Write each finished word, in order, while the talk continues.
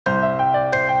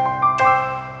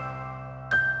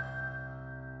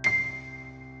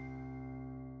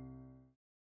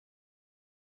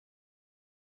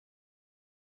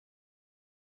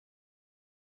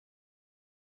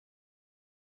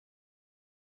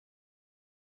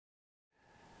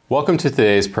Welcome to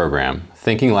today's program,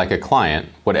 Thinking Like a Client,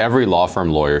 What Every Law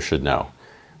Firm Lawyer Should Know.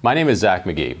 My name is Zach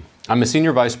McGee. I'm a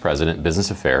Senior Vice President,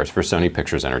 Business Affairs for Sony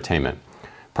Pictures Entertainment.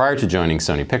 Prior to joining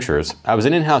Sony Pictures, I was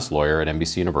an in-house lawyer at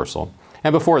NBC Universal,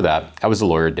 and before that, I was a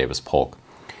lawyer at Davis Polk.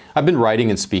 I've been writing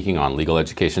and speaking on legal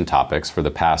education topics for the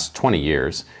past 20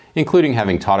 years, including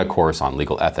having taught a course on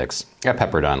legal ethics at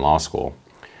Pepperdine Law School.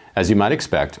 As you might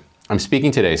expect, I'm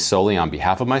speaking today solely on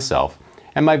behalf of myself,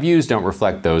 and my views don't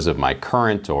reflect those of my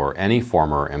current or any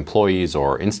former employees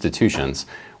or institutions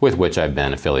with which I've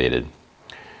been affiliated.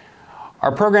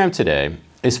 Our program today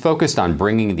is focused on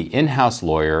bringing the in-house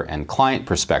lawyer and client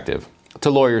perspective to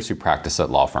lawyers who practice at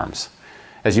law firms.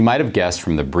 As you might have guessed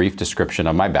from the brief description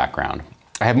of my background,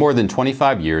 I have more than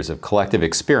 25 years of collective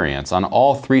experience on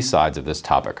all three sides of this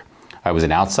topic. I was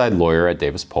an outside lawyer at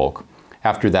Davis Polk.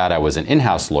 After that, I was an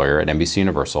in-house lawyer at NBC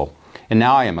Universal, and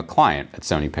now I am a client at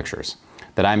Sony Pictures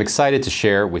that I'm excited to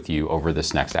share with you over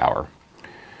this next hour.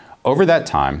 Over that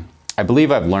time, I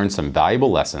believe I've learned some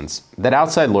valuable lessons that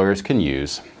outside lawyers can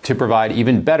use to provide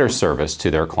even better service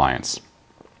to their clients.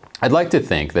 I'd like to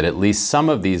think that at least some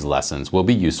of these lessons will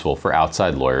be useful for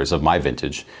outside lawyers of my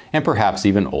vintage and perhaps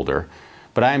even older,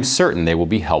 but I am certain they will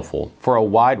be helpful for a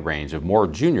wide range of more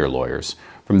junior lawyers,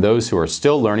 from those who are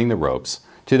still learning the ropes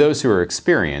to those who are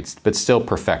experienced but still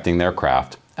perfecting their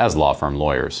craft as law firm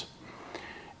lawyers.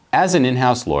 As an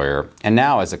in-house lawyer, and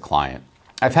now as a client,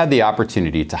 I've had the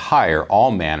opportunity to hire all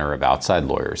manner of outside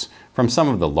lawyers, from some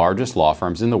of the largest law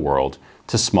firms in the world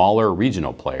to smaller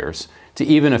regional players to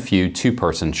even a few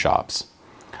two-person shops.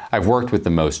 I've worked with the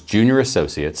most junior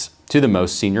associates to the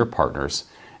most senior partners,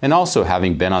 and also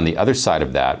having been on the other side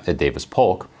of that at Davis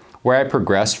Polk, where I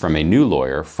progressed from a new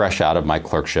lawyer fresh out of my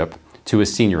clerkship to a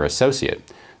senior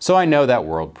associate, so I know that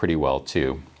world pretty well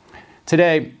too.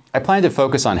 Today, I plan to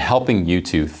focus on helping you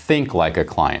to think like a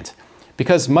client,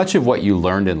 because much of what you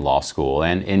learned in law school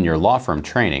and in your law firm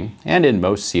training and in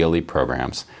most CLE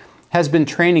programs has been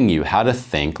training you how to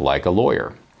think like a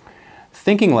lawyer.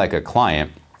 Thinking like a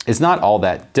client is not all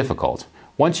that difficult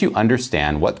once you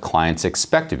understand what clients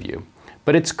expect of you,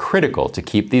 but it's critical to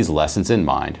keep these lessons in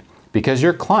mind because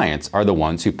your clients are the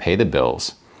ones who pay the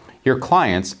bills. Your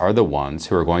clients are the ones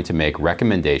who are going to make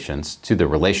recommendations to the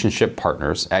relationship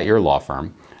partners at your law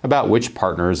firm about which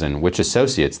partners and which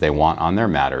associates they want on their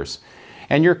matters,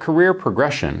 and your career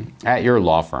progression at your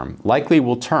law firm likely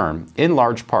will turn, in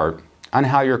large part, on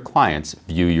how your clients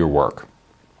view your work.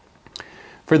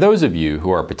 For those of you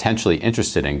who are potentially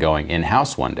interested in going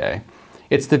in-house one day,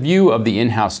 it's the view of the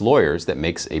in-house lawyers that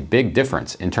makes a big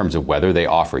difference in terms of whether they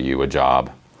offer you a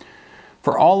job.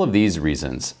 For all of these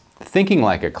reasons, thinking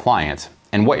like a client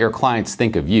and what your clients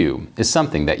think of you is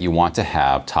something that you want to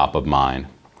have top of mind.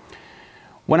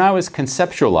 When I was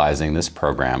conceptualizing this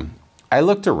program, I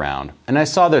looked around and I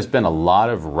saw there's been a lot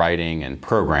of writing and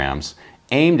programs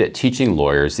aimed at teaching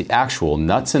lawyers the actual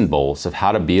nuts and bolts of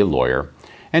how to be a lawyer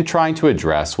and trying to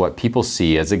address what people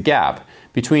see as a gap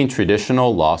between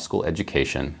traditional law school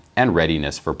education and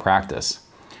readiness for practice.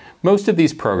 Most of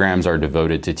these programs are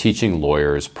devoted to teaching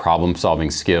lawyers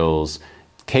problem-solving skills,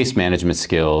 case management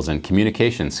skills, and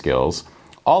communication skills,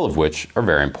 all of which are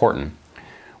very important.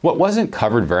 What wasn't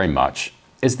covered very much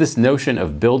is this notion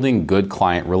of building good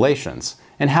client relations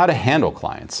and how to handle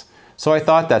clients. So I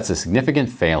thought that's a significant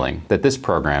failing that this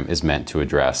program is meant to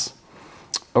address.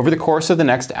 Over the course of the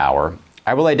next hour,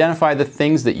 I will identify the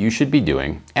things that you should be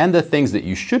doing and the things that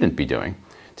you shouldn't be doing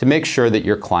to make sure that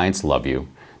your clients love you,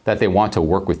 that they want to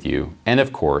work with you, and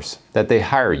of course, that they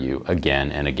hire you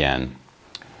again and again.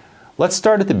 Let's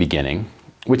start at the beginning,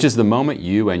 which is the moment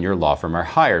you and your law firm are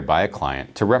hired by a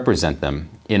client to represent them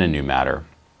in a new matter.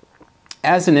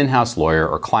 As an in-house lawyer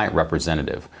or client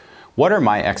representative, what are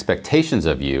my expectations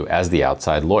of you as the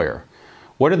outside lawyer?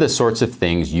 What are the sorts of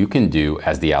things you can do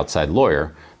as the outside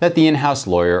lawyer that the in-house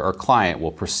lawyer or client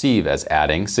will perceive as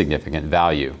adding significant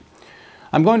value?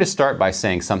 I'm going to start by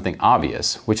saying something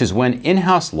obvious, which is when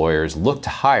in-house lawyers look to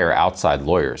hire outside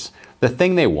lawyers, the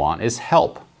thing they want is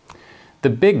help. The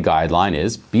big guideline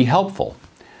is be helpful.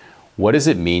 What does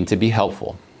it mean to be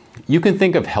helpful? You can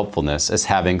think of helpfulness as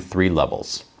having three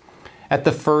levels. At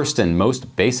the first and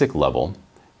most basic level,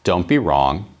 don't be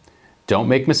wrong, don't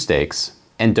make mistakes,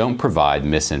 and don't provide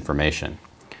misinformation.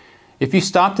 If you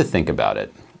stop to think about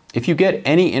it, if you get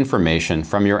any information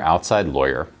from your outside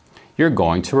lawyer, you're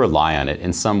going to rely on it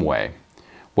in some way,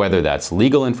 whether that's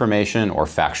legal information or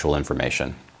factual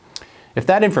information. If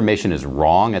that information is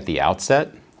wrong at the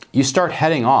outset, you start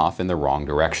heading off in the wrong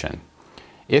direction.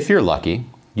 If you're lucky,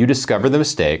 you discover the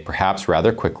mistake perhaps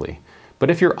rather quickly, but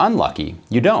if you're unlucky,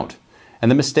 you don't, and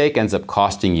the mistake ends up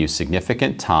costing you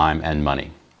significant time and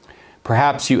money.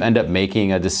 Perhaps you end up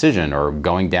making a decision or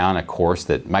going down a course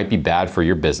that might be bad for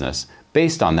your business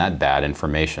based on that bad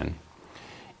information.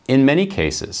 In many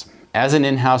cases, as an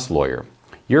in-house lawyer,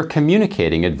 you're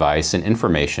communicating advice and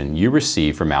information you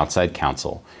receive from outside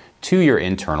counsel to your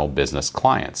internal business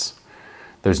clients.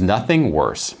 There's nothing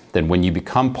worse than when you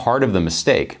become part of the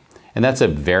mistake, and that's a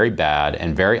very bad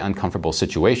and very uncomfortable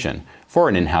situation for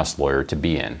an in-house lawyer to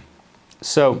be in.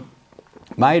 So,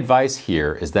 my advice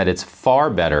here is that it's far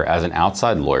better as an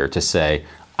outside lawyer to say,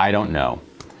 I don't know.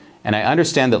 And I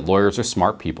understand that lawyers are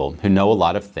smart people who know a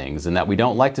lot of things and that we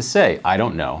don't like to say, I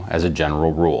don't know, as a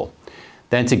general rule,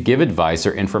 than to give advice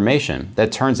or information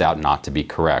that turns out not to be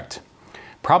correct.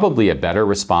 Probably a better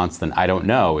response than I don't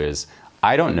know is,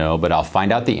 I don't know, but I'll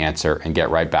find out the answer and get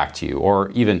right back to you.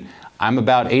 Or even, I'm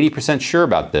about 80% sure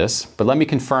about this, but let me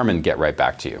confirm and get right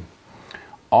back to you.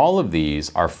 All of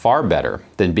these are far better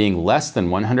than being less than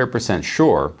 100%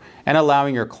 sure and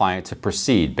allowing your client to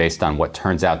proceed based on what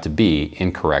turns out to be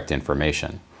incorrect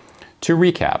information. To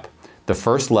recap, the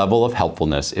first level of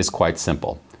helpfulness is quite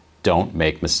simple. Don't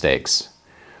make mistakes.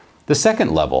 The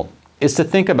second level is to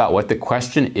think about what the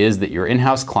question is that your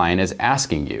in-house client is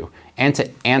asking you and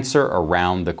to answer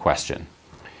around the question.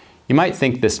 You might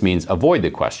think this means avoid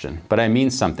the question, but I mean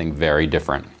something very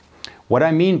different. What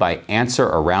I mean by answer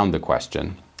around the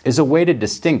question is a way to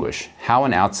distinguish how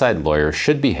an outside lawyer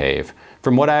should behave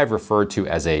from what I have referred to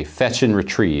as a fetch and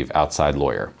retrieve outside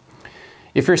lawyer.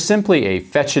 If you're simply a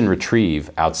fetch and retrieve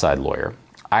outside lawyer,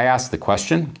 I ask the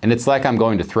question and it's like I'm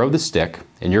going to throw the stick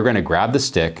and you're going to grab the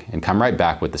stick and come right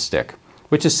back with the stick,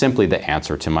 which is simply the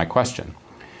answer to my question.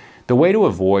 The way to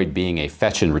avoid being a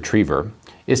fetch and retriever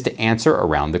is to answer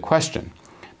around the question,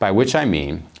 by which I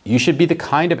mean you should be the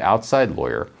kind of outside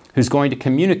lawyer who's going to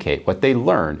communicate what they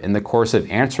learned in the course of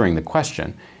answering the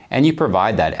question, and you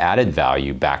provide that added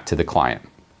value back to the client.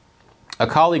 A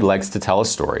colleague likes to tell a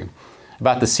story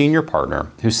about the senior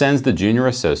partner who sends the junior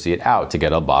associate out to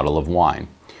get a bottle of wine.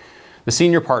 The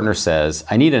senior partner says,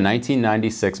 I need a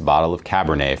 1996 bottle of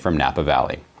Cabernet from Napa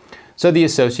Valley. So the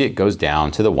associate goes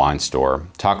down to the wine store,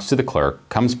 talks to the clerk,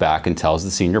 comes back and tells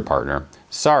the senior partner,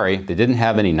 sorry, they didn't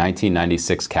have any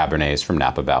 1996 Cabernets from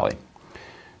Napa Valley.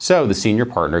 So the senior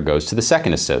partner goes to the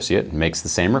second associate, makes the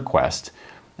same request,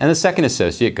 and the second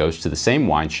associate goes to the same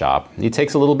wine shop. He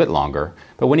takes a little bit longer,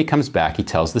 but when he comes back, he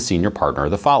tells the senior partner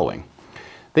the following.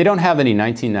 They don't have any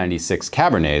 1996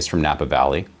 Cabernets from Napa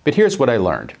Valley, but here's what I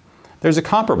learned. There's a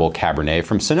comparable Cabernet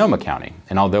from Sonoma County,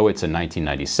 and although it's a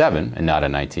 1997 and not a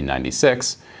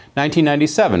 1996,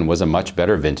 1997 was a much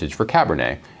better vintage for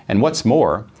Cabernet, and what's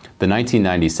more, the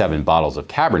 1997 bottles of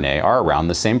Cabernet are around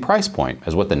the same price point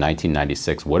as what the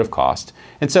 1996 would have cost,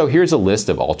 and so here's a list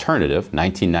of alternative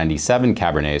 1997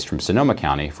 Cabernets from Sonoma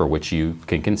County for which you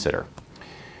can consider.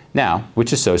 Now,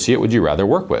 which associate would you rather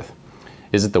work with?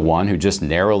 Is it the one who just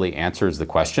narrowly answers the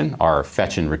question, our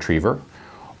fetch and retriever,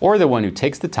 or the one who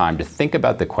takes the time to think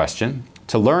about the question,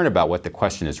 to learn about what the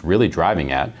question is really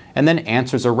driving at, and then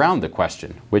answers around the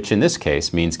question, which in this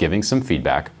case means giving some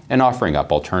feedback and offering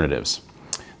up alternatives?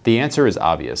 The answer is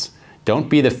obvious. Don't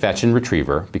be the fetch and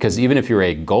retriever, because even if you're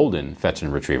a golden fetch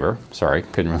and retriever, sorry,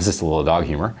 couldn't resist a little dog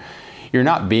humor, you're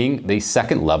not being the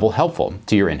second level helpful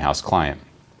to your in-house client.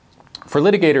 For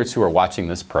litigators who are watching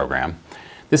this program,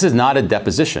 this is not a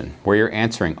deposition where you're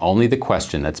answering only the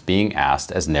question that's being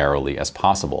asked as narrowly as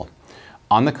possible.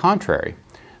 On the contrary,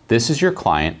 this is your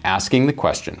client asking the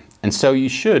question, and so you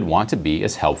should want to be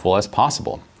as helpful as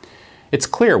possible. It's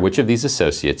clear which of these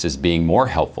associates is being more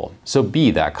helpful, so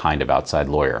be that kind of outside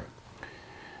lawyer.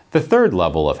 The third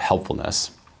level of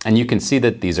helpfulness, and you can see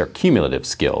that these are cumulative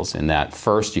skills in that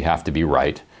first you have to be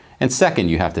right, and second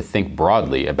you have to think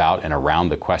broadly about and around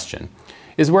the question,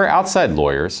 is where outside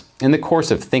lawyers, in the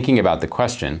course of thinking about the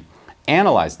question,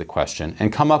 analyze the question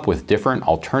and come up with different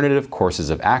alternative courses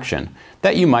of action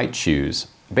that you might choose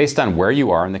based on where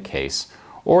you are in the case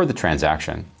or the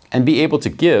transaction, and be able to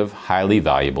give highly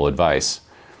valuable advice.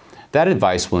 That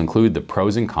advice will include the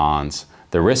pros and cons,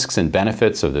 the risks and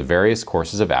benefits of the various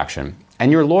courses of action,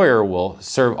 and your lawyer will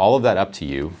serve all of that up to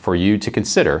you for you to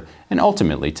consider and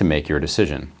ultimately to make your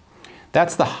decision.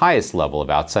 That's the highest level of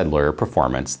outside lawyer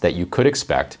performance that you could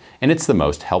expect, and it's the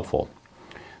most helpful.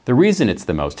 The reason it's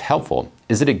the most helpful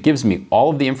is that it gives me all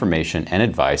of the information and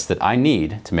advice that I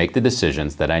need to make the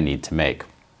decisions that I need to make.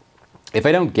 If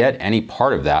I don't get any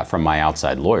part of that from my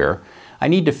outside lawyer, I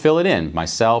need to fill it in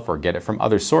myself or get it from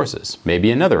other sources,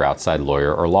 maybe another outside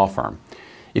lawyer or law firm.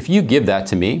 If you give that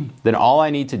to me, then all I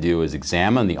need to do is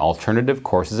examine the alternative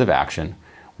courses of action,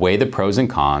 weigh the pros and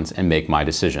cons, and make my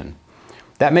decision.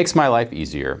 That makes my life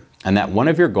easier, and that one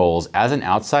of your goals as an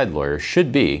outside lawyer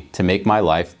should be to make my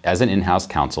life as an in-house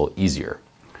counsel easier.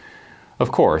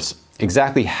 Of course,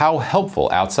 exactly how helpful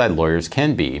outside lawyers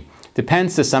can be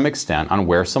depends to some extent on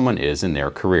where someone is in their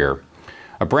career.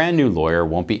 A brand new lawyer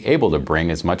won't be able to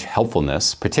bring as much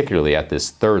helpfulness, particularly at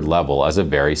this third level, as a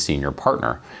very senior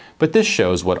partner, but this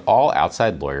shows what all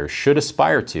outside lawyers should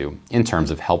aspire to in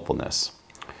terms of helpfulness.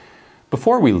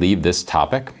 Before we leave this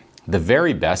topic, the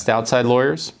very best outside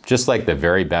lawyers, just like the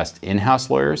very best in-house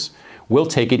lawyers, will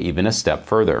take it even a step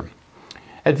further.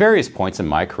 At various points in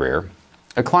my career,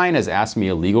 a client has asked me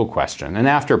a legal question, and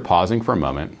after pausing for a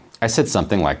moment, I said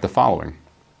something like the following.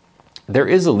 There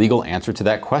is a legal answer to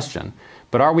that question,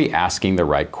 but are we asking the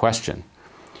right question?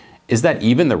 Is that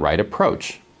even the right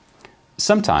approach?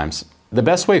 Sometimes, the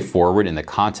best way forward in the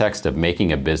context of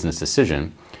making a business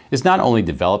decision is not only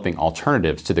developing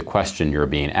alternatives to the question you're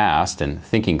being asked and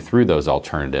thinking through those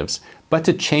alternatives, but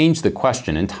to change the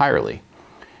question entirely.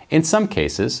 In some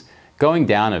cases, going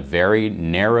down a very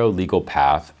narrow legal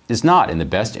path is not in the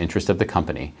best interest of the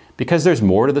company because there's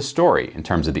more to the story in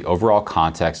terms of the overall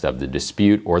context of the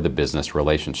dispute or the business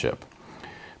relationship.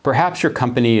 Perhaps your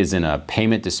company is in a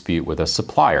payment dispute with a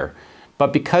supplier,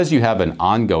 but because you have an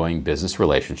ongoing business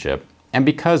relationship and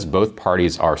because both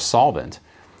parties are solvent,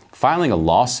 filing a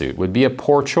lawsuit would be a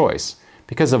poor choice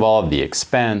because of all of the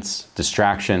expense,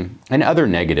 distraction, and other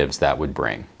negatives that would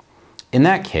bring. In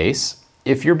that case,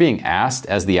 if you're being asked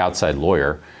as the outside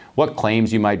lawyer what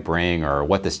claims you might bring or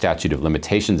what the statute of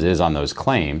limitations is on those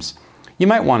claims, you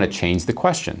might want to change the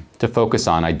question to focus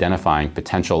on identifying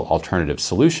potential alternative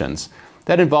solutions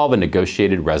that involve a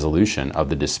negotiated resolution of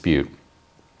the dispute.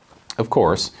 Of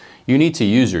course, you need to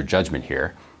use your judgment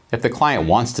here. If the client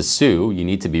wants to sue, you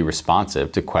need to be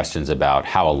responsive to questions about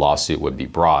how a lawsuit would be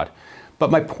brought.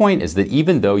 But my point is that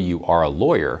even though you are a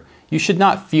lawyer, you should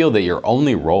not feel that your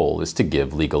only role is to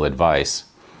give legal advice.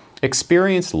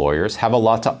 Experienced lawyers have a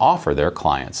lot to offer their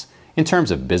clients in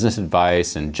terms of business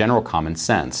advice and general common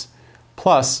sense.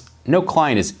 Plus, no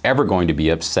client is ever going to be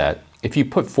upset if you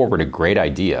put forward a great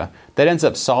idea that ends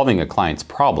up solving a client's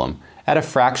problem at a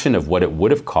fraction of what it would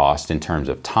have cost in terms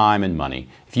of time and money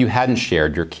if you hadn't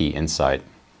shared your key insight.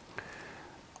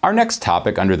 Our next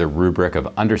topic under the rubric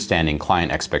of understanding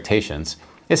client expectations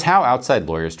is how outside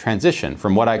lawyers transition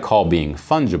from what I call being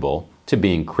fungible to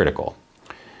being critical.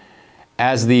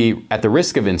 At the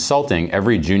risk of insulting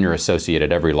every junior associate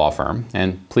at every law firm,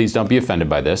 and please don't be offended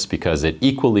by this because it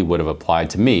equally would have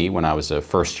applied to me when I was a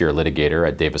first-year litigator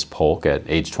at Davis Polk at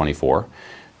age 24,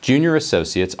 junior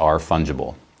associates are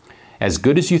fungible. As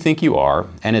good as you think you are,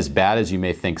 and as bad as you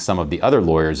may think some of the other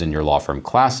lawyers in your law firm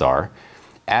class are,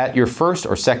 at your first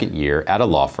or second year at a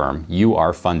law firm, you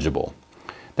are fungible.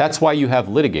 That's why you have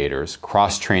litigators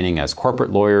cross-training as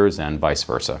corporate lawyers and vice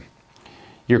versa.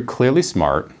 You're clearly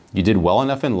smart, you did well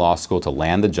enough in law school to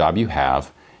land the job you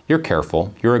have, you're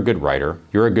careful, you're a good writer,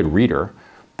 you're a good reader.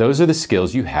 Those are the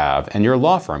skills you have, and your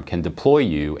law firm can deploy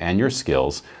you and your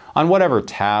skills on whatever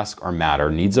task or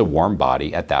matter needs a warm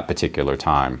body at that particular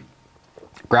time.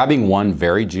 Grabbing one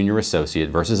very junior associate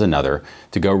versus another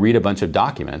to go read a bunch of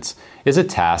documents is a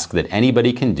task that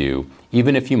anybody can do,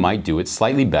 even if you might do it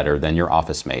slightly better than your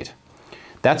office mate.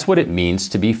 That's what it means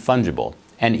to be fungible,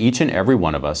 and each and every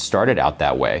one of us started out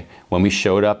that way when we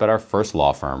showed up at our first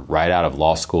law firm right out of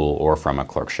law school or from a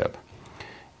clerkship.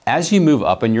 As you move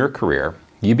up in your career,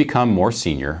 you become more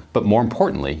senior, but more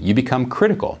importantly, you become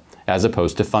critical as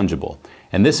opposed to fungible.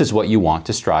 And this is what you want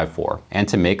to strive for, and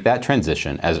to make that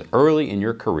transition as early in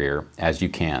your career as you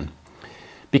can.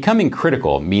 Becoming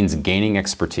critical means gaining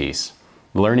expertise,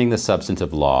 learning the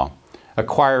substantive law,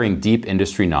 acquiring deep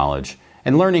industry knowledge,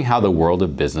 and learning how the world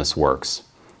of business works.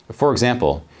 For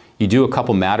example, you do a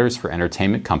couple matters for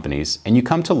entertainment companies, and you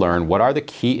come to learn what are the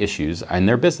key issues in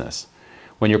their business.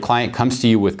 When your client comes to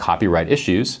you with copyright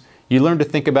issues, you learn to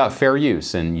think about fair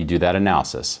use, and you do that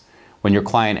analysis. When your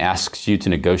client asks you to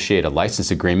negotiate a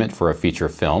license agreement for a feature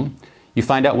film, you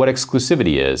find out what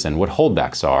exclusivity is and what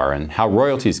holdbacks are and how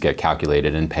royalties get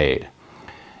calculated and paid.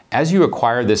 As you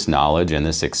acquire this knowledge and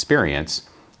this experience,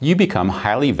 you become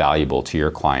highly valuable to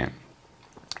your client.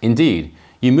 Indeed,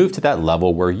 you move to that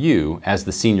level where you, as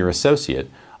the senior associate,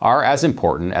 are as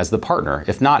important as the partner,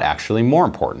 if not actually more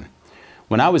important.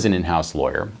 When I was an in-house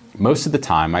lawyer, most of the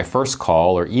time my first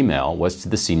call or email was to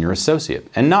the senior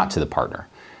associate and not to the partner.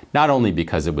 Not only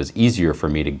because it was easier for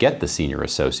me to get the senior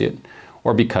associate,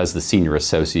 or because the senior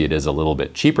associate is a little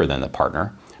bit cheaper than the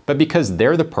partner, but because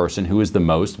they're the person who is the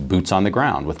most boots on the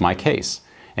ground with my case,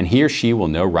 and he or she will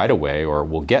know right away or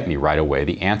will get me right away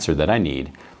the answer that I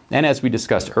need, and as we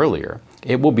discussed earlier,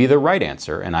 it will be the right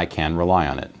answer and I can rely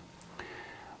on it.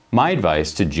 My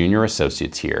advice to junior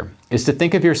associates here is to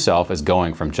think of yourself as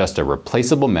going from just a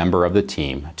replaceable member of the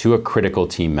team to a critical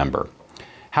team member.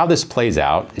 How this plays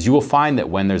out is you will find that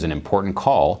when there's an important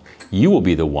call, you will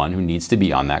be the one who needs to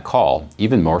be on that call,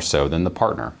 even more so than the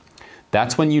partner.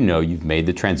 That's when you know you've made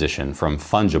the transition from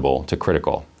fungible to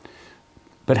critical.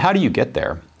 But how do you get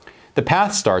there? The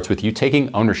path starts with you taking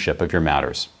ownership of your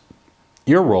matters.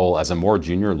 Your role as a more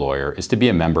junior lawyer is to be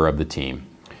a member of the team.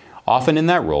 Often in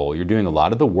that role, you're doing a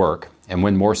lot of the work, and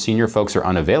when more senior folks are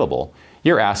unavailable,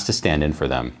 you're asked to stand in for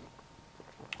them.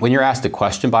 When you're asked a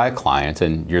question by a client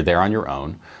and you're there on your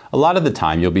own, a lot of the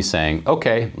time you'll be saying,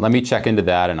 okay, let me check into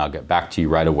that and I'll get back to you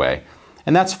right away.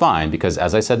 And that's fine because,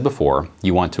 as I said before,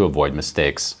 you want to avoid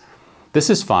mistakes. This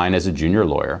is fine as a junior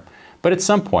lawyer, but at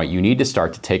some point you need to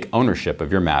start to take ownership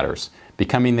of your matters,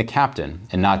 becoming the captain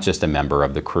and not just a member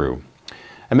of the crew.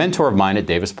 A mentor of mine at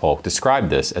Davis Polk described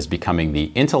this as becoming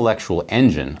the intellectual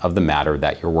engine of the matter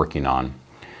that you're working on.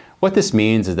 What this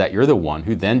means is that you're the one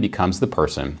who then becomes the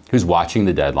person who's watching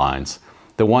the deadlines,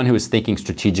 the one who is thinking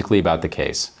strategically about the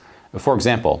case. For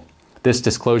example, this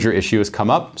disclosure issue has come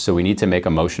up, so we need to make a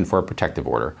motion for a protective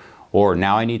order. Or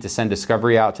now I need to send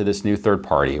discovery out to this new third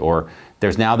party. Or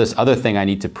there's now this other thing I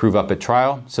need to prove up at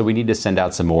trial, so we need to send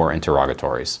out some more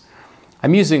interrogatories.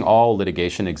 I'm using all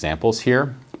litigation examples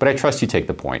here, but I trust you take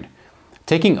the point.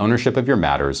 Taking ownership of your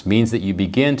matters means that you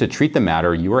begin to treat the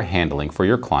matter you are handling for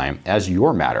your client as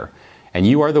your matter, and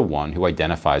you are the one who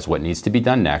identifies what needs to be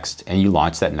done next, and you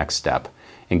launch that next step,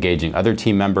 engaging other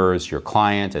team members, your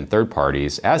client, and third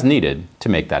parties as needed to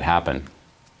make that happen.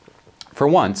 For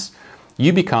once,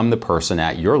 you become the person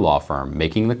at your law firm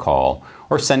making the call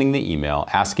or sending the email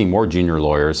asking more junior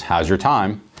lawyers, how's your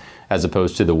time, as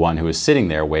opposed to the one who is sitting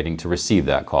there waiting to receive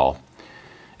that call.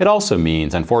 It also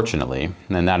means, unfortunately,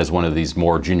 and that is one of these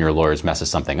more junior lawyers messes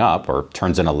something up or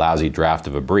turns in a lousy draft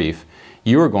of a brief,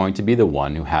 you are going to be the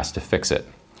one who has to fix it.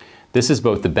 This is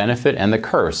both the benefit and the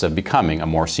curse of becoming a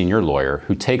more senior lawyer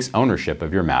who takes ownership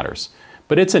of your matters.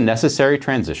 But it's a necessary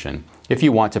transition if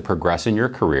you want to progress in your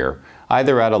career,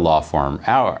 either at a law firm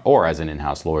or as an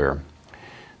in-house lawyer.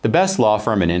 The best law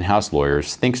firm and in-house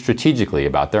lawyers think strategically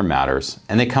about their matters,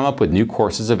 and they come up with new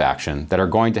courses of action that are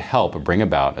going to help bring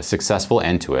about a successful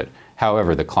end to it,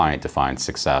 however the client defines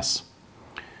success.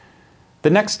 The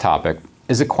next topic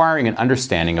is acquiring an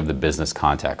understanding of the business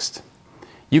context.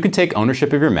 You can take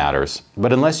ownership of your matters,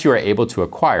 but unless you are able to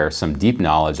acquire some deep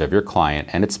knowledge of your client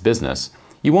and its business,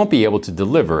 you won't be able to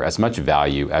deliver as much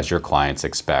value as your clients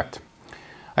expect.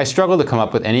 I struggle to come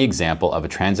up with any example of a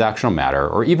transactional matter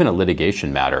or even a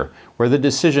litigation matter where the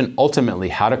decision ultimately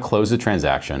how to close the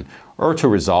transaction or to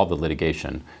resolve the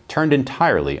litigation turned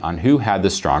entirely on who had the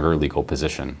stronger legal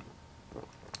position.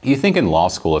 You think in law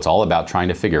school it's all about trying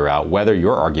to figure out whether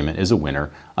your argument is a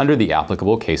winner under the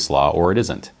applicable case law or it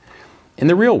isn't. In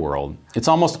the real world, it's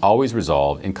almost always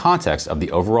resolved in context of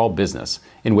the overall business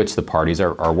in which the parties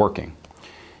are working.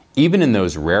 Even in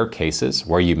those rare cases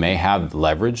where you may have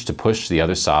leverage to push the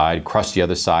other side, crush the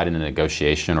other side in a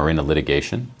negotiation or in a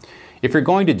litigation, if you're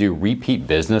going to do repeat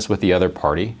business with the other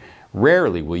party,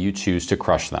 rarely will you choose to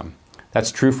crush them.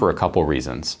 That's true for a couple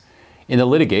reasons. In the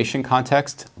litigation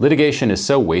context, litigation is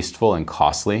so wasteful and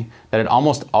costly that it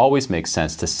almost always makes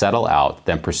sense to settle out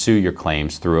than pursue your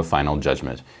claims through a final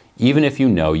judgment, even if you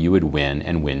know you would win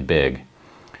and win big.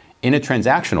 In a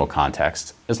transactional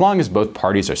context, as long as both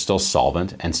parties are still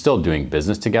solvent and still doing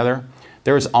business together,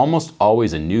 there is almost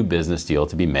always a new business deal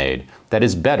to be made that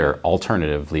is better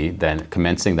alternatively than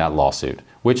commencing that lawsuit,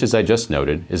 which, as I just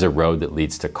noted, is a road that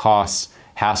leads to costs,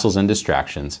 hassles, and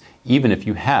distractions, even if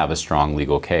you have a strong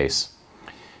legal case.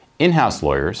 In-house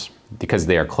lawyers, because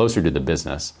they are closer to the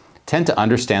business, tend to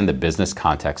understand the business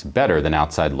context better than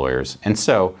outside lawyers, and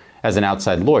so, as an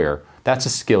outside lawyer, that's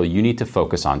a skill you need to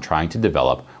focus on trying to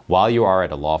develop while you are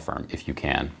at a law firm if you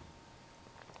can.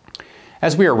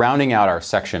 As we are rounding out our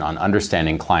section on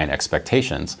understanding client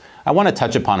expectations, I want to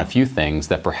touch upon a few things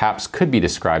that perhaps could be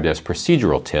described as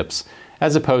procedural tips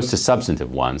as opposed to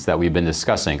substantive ones that we've been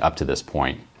discussing up to this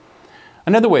point.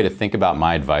 Another way to think about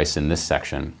my advice in this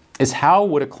section is how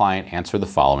would a client answer the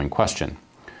following question?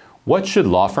 What should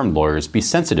law firm lawyers be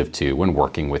sensitive to when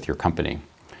working with your company?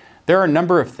 There are a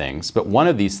number of things, but one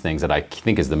of these things that I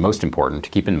think is the most important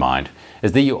to keep in mind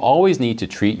is that you always need to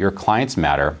treat your client's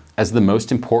matter as the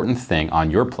most important thing on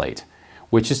your plate,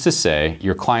 which is to say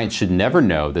your client should never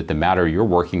know that the matter you're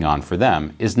working on for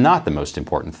them is not the most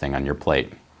important thing on your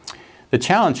plate. The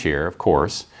challenge here, of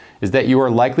course, is that you are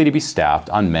likely to be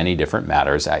staffed on many different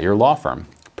matters at your law firm,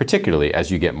 particularly as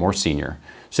you get more senior,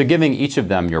 so giving each of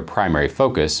them your primary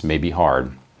focus may be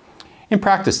hard. In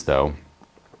practice, though,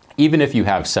 even if you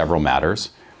have several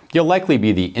matters, you'll likely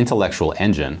be the intellectual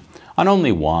engine on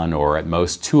only one or at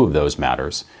most two of those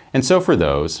matters. And so for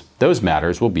those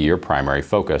matters will be your primary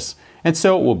focus. And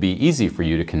so it will be easy for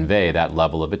you to convey that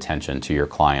level of attention to your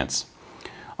clients.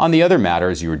 On the other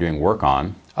matters you are doing work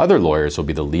on, other lawyers will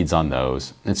be the leads on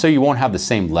those, and so you won't have the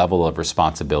same level of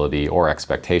responsibility or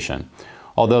expectation,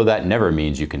 although that never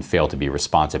means you can fail to be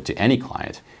responsive to any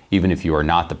client, even if you are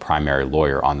not the primary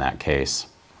lawyer on that case.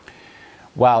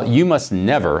 While you must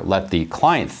never let the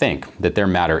client think that their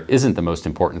matter isn't the most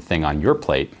important thing on your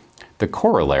plate, the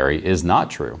corollary is not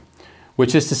true,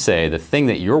 which is to say the thing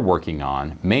that you're working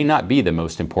on may not be the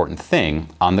most important thing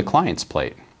on the client's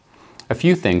plate. A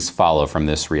few things follow from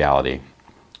this reality.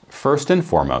 First and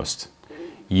foremost,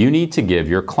 you need to give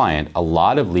your client a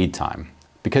lot of lead time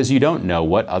because you don't know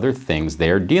what other things they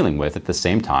are dealing with at the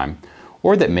same time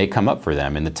or that may come up for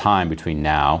them in the time between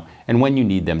now and when you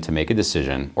need them to make a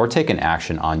decision or take an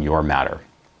action on your matter.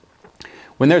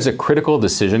 When there's a critical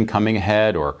decision coming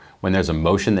ahead, or when there's a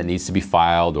motion that needs to be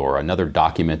filed or another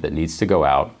document that needs to go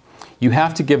out, you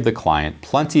have to give the client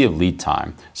plenty of lead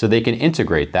time so they can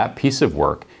integrate that piece of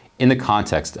work in the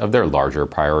context of their larger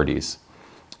priorities.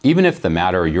 Even if the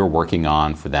matter you're working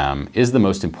on for them is the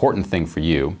most important thing for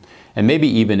you, and maybe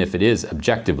even if it is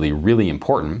objectively really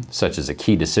important, such as a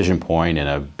key decision point in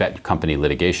a bet company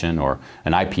litigation or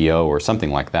an IPO or something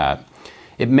like that,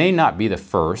 it may not be the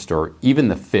first or even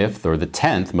the fifth or the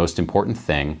 10th most important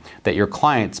thing that your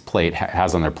client's plate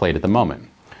has on their plate at the moment.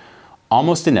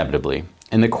 Almost inevitably,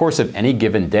 in the course of any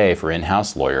given day for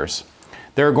in-house lawyers,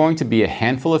 there are going to be a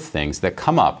handful of things that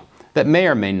come up that may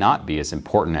or may not be as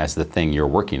important as the thing you're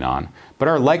working on, but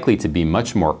are likely to be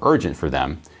much more urgent for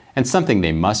them and something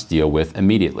they must deal with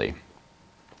immediately.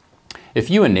 If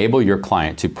you enable your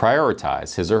client to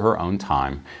prioritize his or her own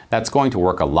time, that's going to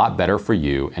work a lot better for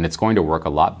you, and it's going to work a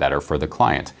lot better for the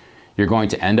client. You're going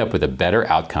to end up with a better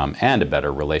outcome and a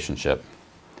better relationship.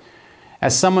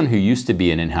 As someone who used to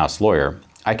be an in-house lawyer,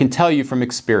 I can tell you from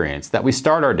experience that we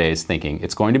start our days thinking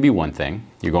it's going to be one thing.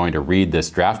 You're going to read this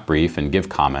draft brief and give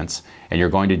comments, and you're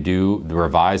going to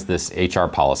revise this HR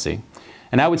policy.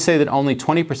 And I would say that only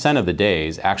 20% of the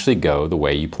days actually go the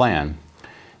way you plan.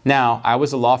 Now, I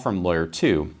was a law firm lawyer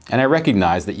too, and I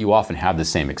recognize that you often have the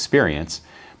same experience,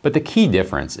 but the key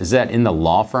difference is that in the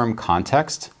law firm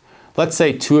context, let's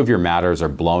say two of your matters are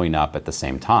blowing up at the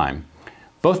same time.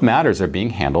 Both matters are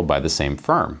being handled by the same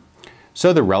firm.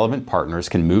 So the relevant partners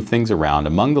can move things around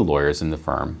among the lawyers in the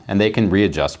firm, and they can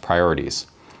readjust priorities.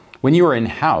 When you are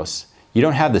in-house, you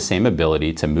don't have the same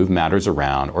ability to move matters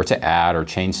around or to add or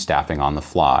change staffing on the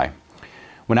fly.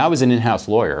 When I was an in-house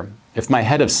lawyer, if my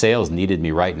head of sales needed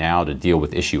me right now to deal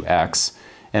with issue X,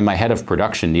 and my head of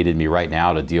production needed me right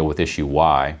now to deal with issue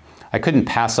Y, I couldn't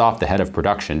pass off the head of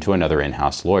production to another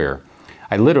in-house lawyer.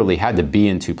 I literally had to be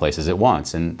in two places at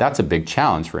once, and that's a big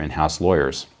challenge for in-house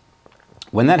lawyers.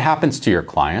 When that happens to your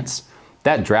clients,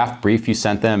 that draft brief you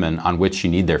sent them and on which you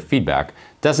need their feedback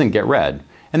doesn't get read,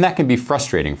 and that can be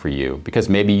frustrating for you because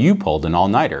maybe you pulled an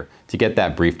all-nighter to get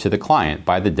that brief to the client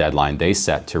by the deadline they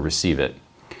set to receive it.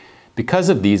 Because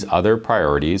of these other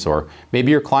priorities, or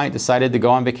maybe your client decided to go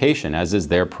on vacation, as is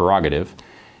their prerogative,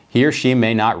 he or she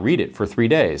may not read it for 3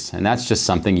 days, and that's just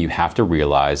something you have to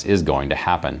realize is going to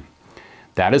happen.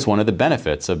 That is one of the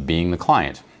benefits of being the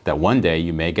client, that one day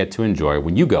you may get to enjoy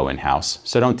when you go in-house,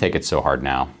 so don't take it so hard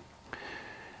now.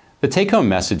 The take-home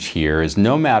message here is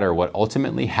no matter what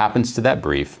ultimately happens to that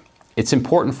brief, it's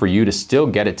important for you to still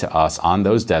get it to us on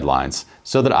those deadlines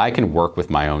so that I can work with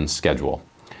my own schedule.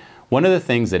 One of the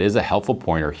things that is a helpful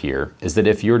pointer here is that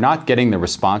if you're not getting the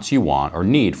response you want or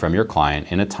need from your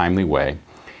client in a timely way,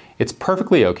 it's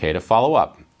perfectly okay to follow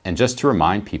up and just to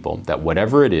remind people that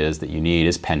whatever it is that you need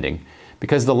is pending,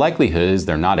 because the likelihood is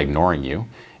they're not ignoring you.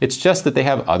 It's just that they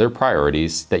have other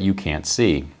priorities that you can't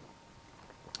see.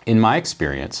 In my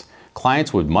experience,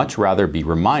 clients would much rather be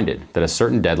reminded that a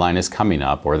certain deadline is coming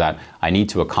up, or that I need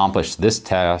to accomplish this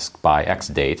task by X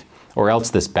date, or else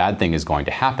this bad thing is going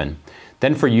to happen,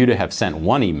 than for you to have sent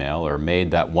one email or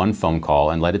made that one phone call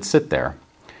and let it sit there.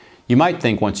 You might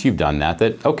think once you've done that,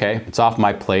 okay, it's off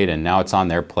my plate and now it's on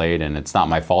their plate and it's not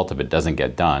my fault if it doesn't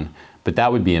get done, but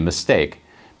that would be a mistake,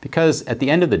 because at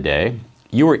the end of the day,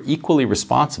 you are equally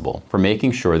responsible for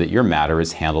making sure that your matter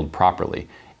is handled properly,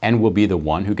 and will be the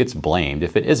one who gets blamed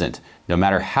if it isn't, no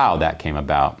matter how that came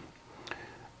about.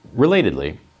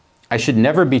 Relatedly, I should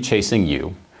never be chasing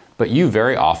you, but you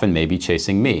very often may be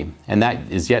chasing me, and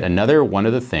that is yet another one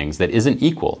of the things that isn't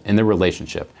equal in the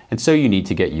relationship, and so you need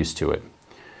to get used to it.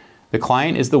 The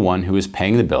client is the one who is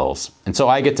paying the bills, and so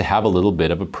I get to have a little bit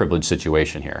of a privileged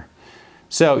situation here.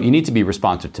 So you need to be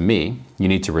responsive to me. You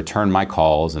need to return my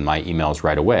calls and my emails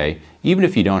right away, even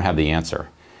if you don't have the answer.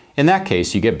 In that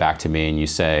case, you get back to me and you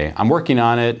say, I'm working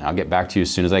on it, I'll get back to you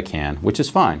as soon as I can, which is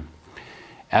fine.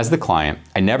 As the client,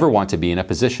 I never want to be in a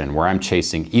position where I'm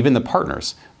chasing even the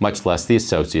partners, much less the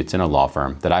associates in a law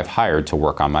firm that I've hired to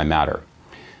work on my matter.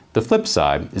 The flip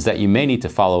side is that you may need to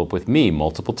follow up with me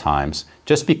multiple times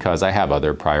just because I have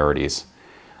other priorities.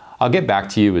 I'll get back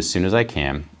to you as soon as I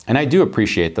can, and I do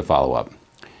appreciate the follow-up.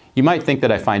 You might think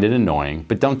that I find it annoying,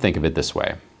 but don't think of it this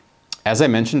way. As I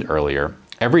mentioned earlier,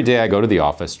 every day I go to the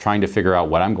office trying to figure out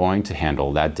what I'm going to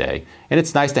handle that day, and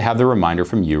it's nice to have the reminder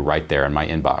from you right there in my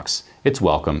inbox. It's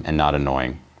welcome and not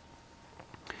annoying.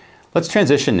 Let's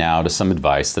transition now to some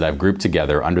advice that I've grouped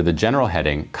together under the general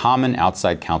heading Common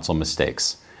Outside Counsel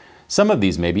Mistakes. Some of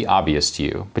these may be obvious to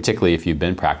you, particularly if you've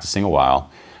been practicing a while,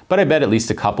 but I bet at least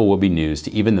a couple will be news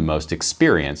to even the most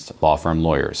experienced law firm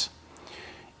lawyers.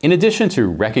 In addition to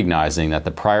recognizing that the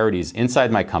priorities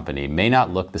inside my company may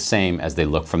not look the same as they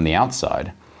look from the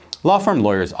outside, law firm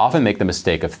lawyers often make the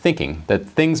mistake of thinking that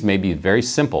things may be very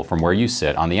simple from where you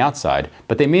sit on the outside,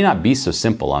 but they may not be so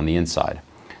simple on the inside.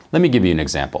 Let me give you an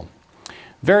example.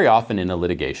 Very often in a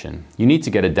litigation, you need to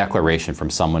get a declaration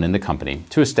from someone in the company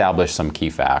to establish some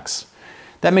key facts.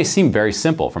 That may seem very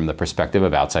simple from the perspective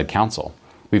of outside counsel.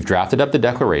 We've drafted up the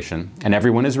declaration and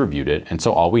everyone has reviewed it, and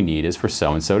so all we need is for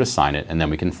so-and-so to sign it and then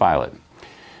we can file it.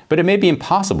 But it may be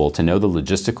impossible to know the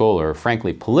logistical or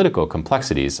frankly political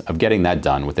complexities of getting that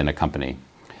done within a company.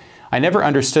 I never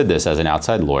understood this as an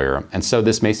outside lawyer, and so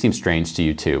this may seem strange to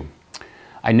you too.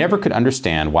 I never could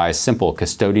understand why a simple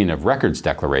custodian of records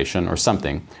declaration or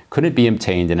something couldn't be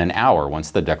obtained in an hour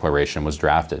once the declaration was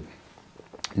drafted.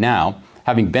 Now,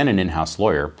 having been an in-house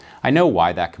lawyer, I know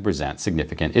why that could present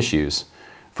significant issues.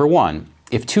 For one,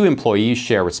 if two employees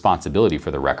share responsibility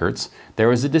for the records,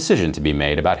 there is a decision to be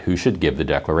made about who should give the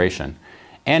declaration.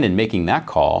 And in making that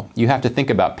call, you have to think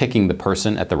about picking the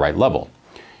person at the right level.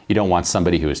 You don't want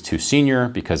somebody who is too senior,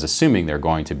 because assuming they're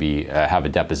going to have a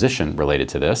deposition related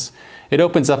to this, it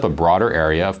opens up a broader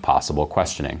area of possible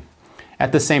questioning.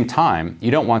 At the same time,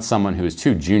 you don't want someone who is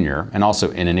too junior and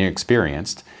also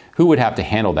inexperienced who would have to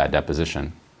handle that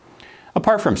deposition.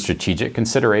 Apart from strategic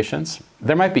considerations,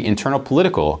 there might be internal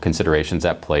political considerations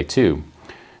at play too.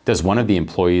 Does one of the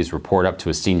employees report up to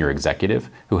a senior executive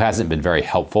who hasn't been very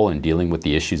helpful in dealing with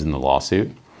the issues in the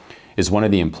lawsuit? Is one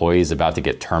of the employees about to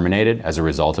get terminated as a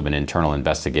result of an internal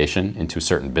investigation into a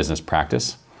certain business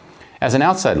practice? As an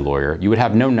outside lawyer, you would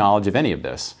have no knowledge of any of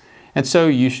this, and so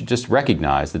you should just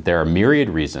recognize that there are myriad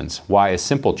reasons why a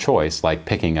simple choice like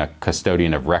picking a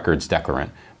custodian of records declarant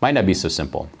might not be so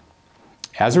simple.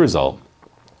 As a result,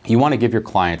 you want to give your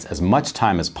clients as much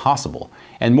time as possible,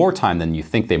 and more time than you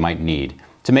think they might need,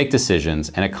 to make decisions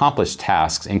and accomplish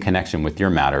tasks in connection with your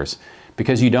matters,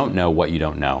 because you don't know what you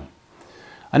don't know.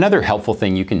 Another helpful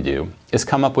thing you can do is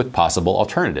come up with possible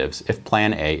alternatives if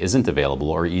Plan A isn't available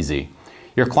or easy.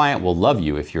 Your client will love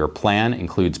you if your plan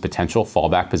includes potential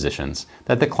fallback positions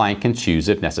that the client can choose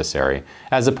if necessary,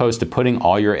 as opposed to putting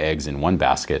all your eggs in one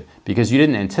basket because you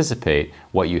didn't anticipate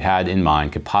what you had in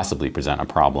mind could possibly present a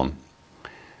problem.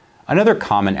 Another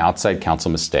common outside counsel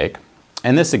mistake,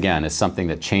 and this again is something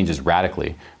that changes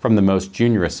radically from the most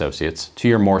junior associates to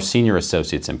your more senior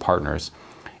associates and partners,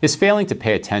 is failing to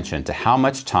pay attention to how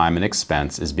much time and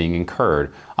expense is being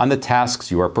incurred on the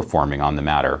tasks you are performing on the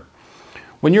matter.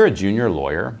 When you're a junior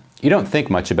lawyer, you don't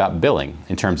think much about billing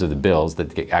in terms of the bills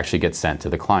that actually get sent to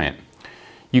the client.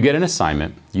 You get an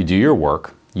assignment, you do your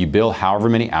work, you bill however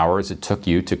many hours it took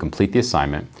you to complete the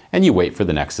assignment, and you wait for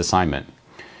the next assignment.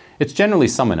 It's generally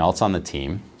someone else on the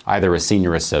team, either a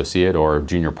senior associate or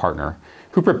junior partner,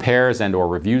 who prepares and/or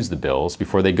reviews the bills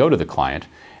before they go to the client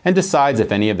and decides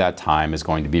if any of that time is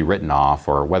going to be written off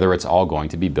or whether it's all going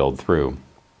to be billed through.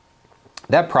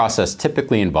 That process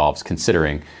typically involves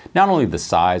considering not only the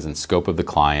size and scope of the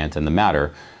client and the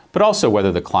matter, but also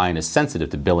whether the client is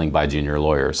sensitive to billing by junior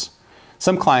lawyers.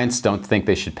 Some clients don't think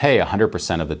they should pay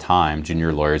 100% of the time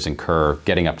junior lawyers incur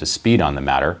getting up to speed on the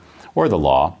matter or the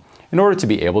law in order to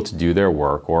be able to do their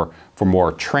work, or for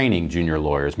more training junior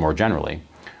lawyers more generally.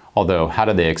 Although, how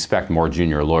do they expect more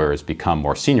junior lawyers become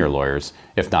more senior lawyers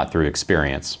if not through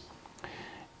experience?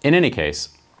 In any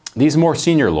case, these more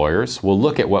senior lawyers will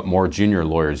look at what more junior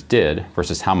lawyers did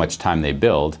versus how much time they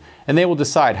billed, and they will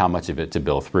decide how much of it to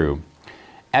bill through.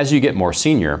 As you get more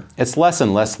senior, it's less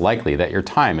and less likely that your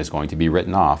time is going to be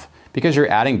written off because you're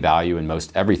adding value in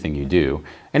most everything you do,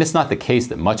 and it's not the case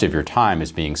that much of your time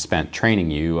is being spent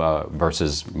training you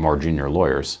versus more junior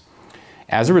lawyers.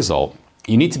 As a result,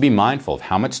 You need to be mindful of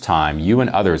how much time you and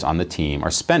others on the team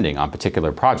are spending on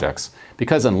particular projects,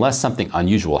 because unless something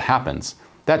unusual happens,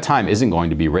 that time isn't going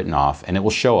to be written off and it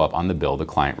will show up on the bill the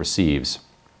client receives.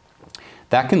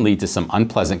 That can lead to some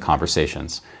unpleasant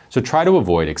conversations, so try to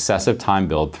avoid excessive time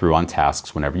billed through on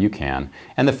tasks whenever you can,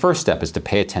 and the first step is to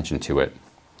pay attention to it.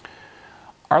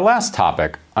 Our last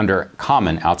topic, under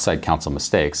common outside counsel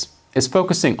mistakes, is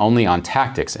focusing only on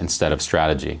tactics instead of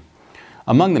strategy.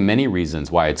 Among the many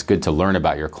reasons why it's good to learn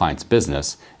about your client's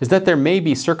business is that there may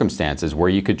be circumstances where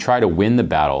you could try to win the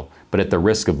battle, but at the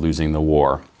risk of losing the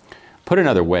war. Put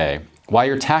another way, while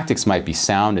your tactics might be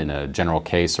sound in a general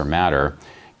case or matter,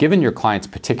 given your client's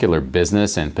particular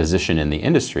business and position in the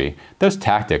industry, those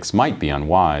tactics might be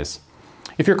unwise.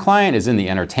 If your client is in the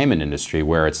entertainment industry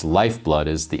where its lifeblood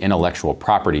is the intellectual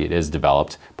property it has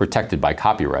developed protected by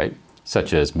copyright,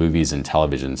 such as movies and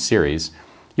television series,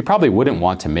 you probably wouldn't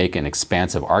want to make an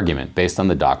expansive argument based on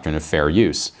the doctrine of fair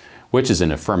use, which is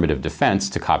an affirmative defense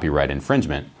to copyright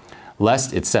infringement,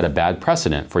 lest it set a bad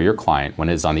precedent for your client when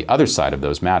it is on the other side of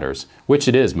those matters, which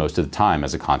it is most of the time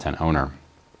as a content owner.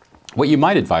 What you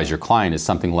might advise your client is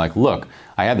something like, look,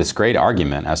 I have this great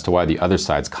argument as to why the other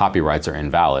side's copyrights are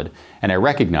invalid, and I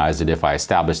recognize that if I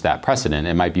establish that precedent,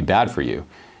 it might be bad for you.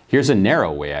 Here's a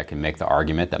narrow way I can make the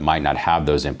argument that might not have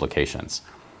those implications.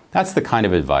 That's the kind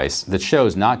of advice that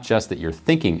shows not just that you're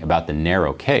thinking about the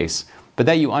narrow case, but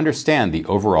that you understand the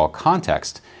overall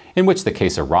context in which the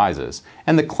case arises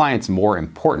and the client's more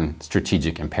important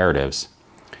strategic imperatives.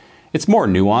 It's more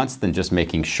nuanced than just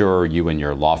making sure you and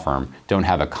your law firm don't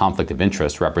have a conflict of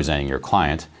interest representing your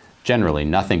client. Generally,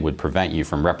 nothing would prevent you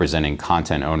from representing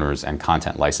content owners and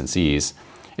content licensees.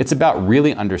 It's about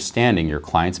really understanding your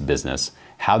client's business,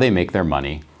 how they make their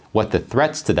money, what the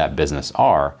threats to that business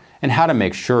are, and how to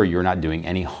make sure you're not doing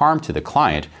any harm to the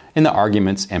client in the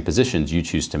arguments and positions you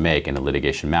choose to make in a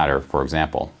litigation matter, for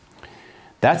example.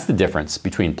 That's the difference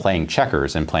between playing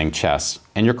checkers and playing chess,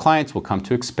 and your clients will come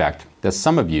to expect that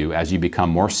some of you, as you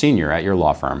become more senior at your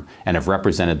law firm and have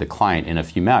represented the client in a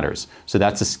few matters, so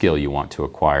that's a skill you want to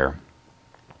acquire.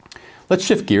 Let's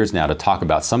shift gears now to talk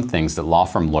about some things that law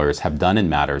firm lawyers have done in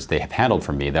matters they have handled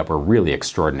for me that were really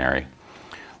extraordinary.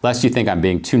 Lest you think I'm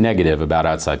being too negative about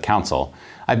outside counsel,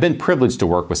 I've been privileged to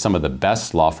work with some of the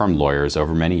best law firm lawyers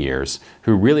over many years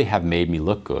who really have made me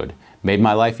look good, made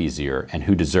my life easier, and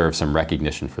who deserve some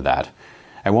recognition for that.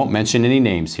 I won't mention any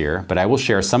names here, but I will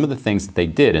share some of the things that they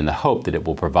did in the hope that it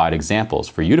will provide examples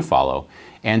for you to follow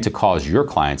and to cause your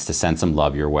clients to send some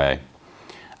love your way.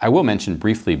 I will mention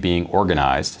briefly being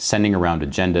organized, sending around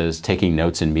agendas, taking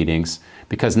notes in meetings,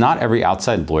 because not every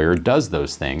outside lawyer does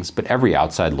those things, but every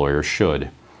outside lawyer should.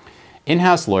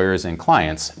 In-house lawyers and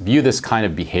clients view this kind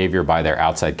of behavior by their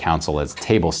outside counsel as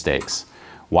table stakes.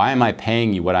 Why am I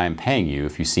paying you what I am paying you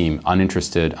if you seem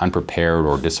uninterested, unprepared,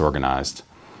 or disorganized?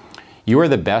 You are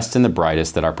the best and the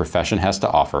brightest that our profession has to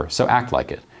offer, so act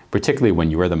like it, particularly when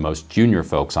you are the most junior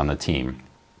folks on the team.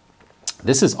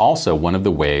 This is also one of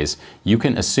the ways you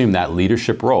can assume that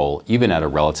leadership role even at a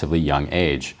relatively young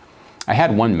age. I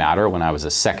had one matter when I was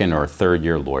a second or third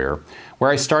year lawyer where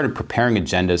I started preparing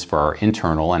agendas for our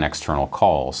internal and external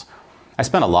calls. I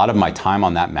spent a lot of my time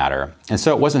on that matter, and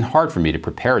so it wasn't hard for me to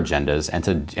prepare agendas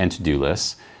and to-do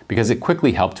lists because it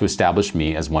quickly helped to establish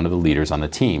me as one of the leaders on the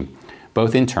team,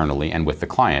 both internally and with the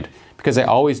client, because I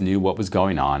always knew what was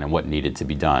going on and what needed to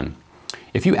be done.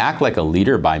 If you act like a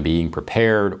leader by being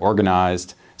prepared,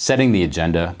 organized, setting the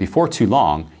agenda, before too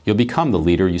long, you'll become the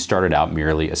leader you started out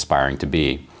merely aspiring to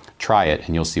be. Try it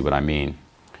and you'll see what I mean.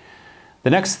 The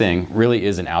next thing really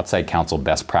is an outside counsel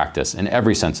best practice in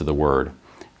every sense of the word.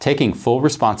 Taking full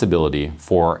responsibility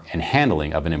for and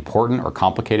handling of an important or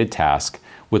complicated task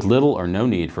with little or no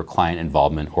need for client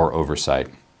involvement or oversight.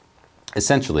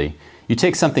 Essentially, you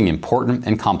take something important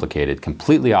and complicated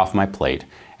completely off my plate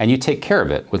and you take care of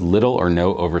it with little or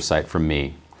no oversight from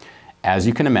me. As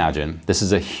you can imagine, this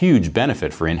is a huge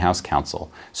benefit for in-house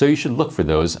counsel, so you should look for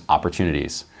those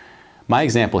opportunities. My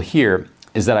example here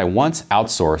is that I once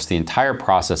outsourced the entire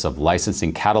process of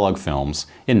licensing catalog films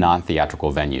in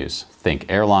non-theatrical venues. Think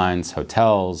airlines,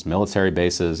 hotels, military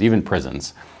bases, even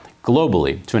prisons,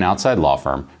 globally to an outside law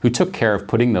firm who took care of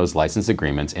putting those license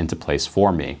agreements into place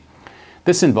for me.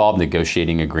 This involved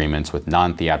negotiating agreements with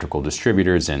non-theatrical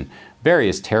distributors in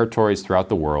various territories throughout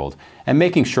the world and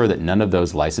making sure that none of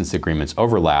those license agreements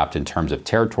overlapped in terms of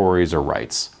territories or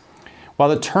rights. While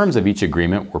the terms of each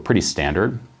agreement were pretty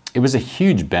standard, it was a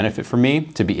huge benefit for me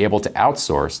to be able to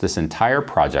outsource this entire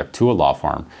project to a law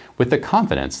firm with the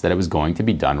confidence that it was going to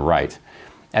be done right.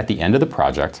 At the end of the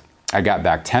project, I got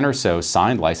back 10 or so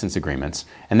signed license agreements,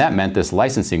 and that meant this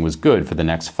licensing was good for the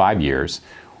next 5 years,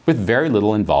 with very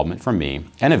little involvement from me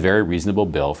and a very reasonable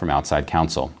bill from outside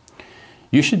counsel.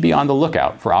 You should be on the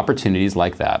lookout for opportunities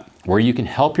like that, where you can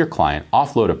help your client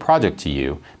offload a project to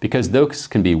you, because those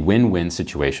can be win-win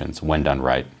situations when done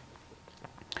right.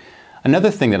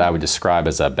 Another thing that I would describe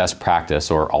as a best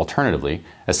practice, or alternatively,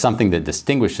 as something that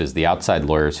distinguishes the outside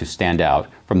lawyers who stand out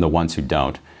from the ones who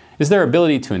don't, is their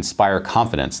ability to inspire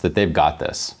confidence that they've got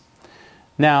this.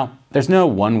 Now, there's no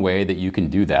one way that you can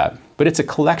do that, but it's a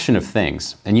collection of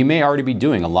things, and you may already be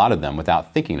doing a lot of them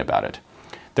without thinking about it.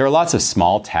 There are lots of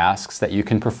small tasks that you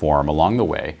can perform along the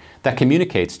way that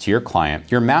communicates to your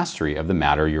client your mastery of the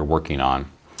matter you're working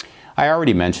on. I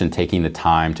already mentioned taking the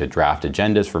time to draft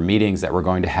agendas for meetings that we're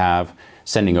going to have,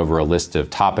 sending over a list of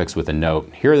topics with a note,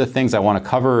 here are the things I want to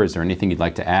cover, is there anything you'd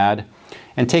like to add?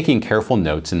 And taking careful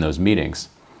notes in those meetings.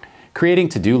 Creating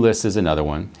to-do lists is another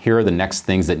one. Here are the next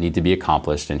things that need to be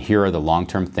accomplished, and here are the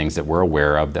long-term things that we're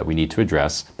aware of that we need to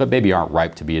address, but maybe aren't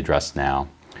ripe to be addressed now.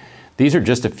 These are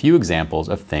just a few examples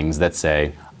of things that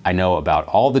say, I know about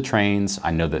all the trains,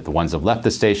 I know that the ones that have left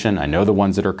the station, I know the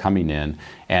ones that are coming in,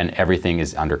 and everything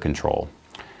is under control.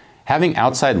 Having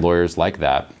outside lawyers like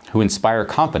that, who inspire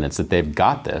confidence that they've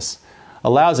got this,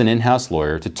 allows an in-house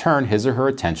lawyer to turn his or her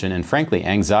attention and frankly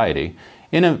anxiety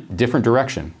in a different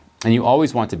direction. And you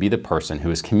always want to be the person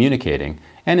who is communicating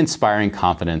and inspiring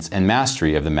confidence and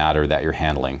mastery of the matter that you're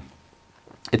handling.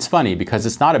 It's funny because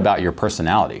it's not about your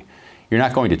personality. You're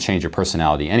not going to change your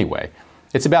personality anyway.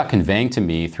 It's about conveying to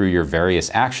me through your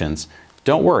various actions,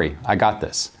 don't worry, I got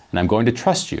this, and I'm going to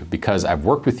trust you because I've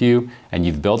worked with you and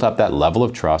you've built up that level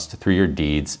of trust through your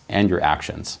deeds and your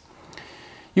actions.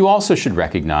 You also should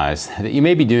recognize that you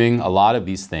may be doing a lot of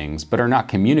these things but are not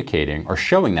communicating or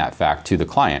showing that fact to the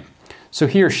client, so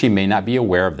he or she may not be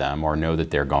aware of them or know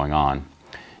that they're going on.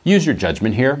 Use your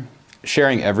judgment here.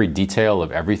 Sharing every detail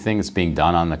of everything that's being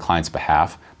done on the client's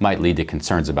behalf might lead to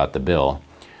concerns about the bill,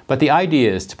 but the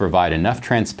idea is to provide enough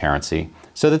transparency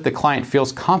so that the client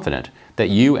feels confident that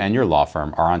you and your law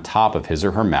firm are on top of his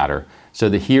or her matter so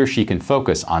that he or she can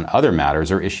focus on other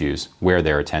matters or issues where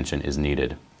their attention is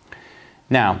needed.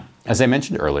 Now, as I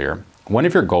mentioned earlier, one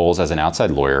of your goals as an outside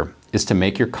lawyer is to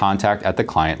make your contact at the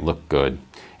client look good,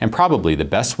 and probably the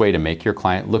best way to make your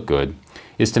client look good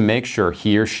is to make sure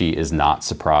he or she is not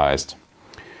surprised.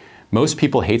 Most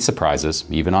people hate surprises,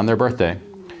 even on their birthday,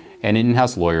 and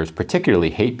in-house lawyers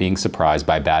particularly hate being surprised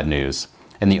by bad news.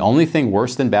 And the only thing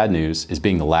worse than bad news is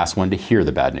being the last one to hear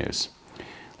the bad news.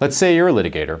 Let's say you're a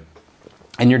litigator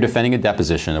and you're defending a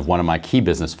deposition of one of my key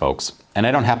business folks, and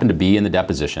I don't happen to be in the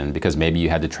deposition because maybe you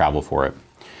had to travel for it.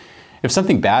 If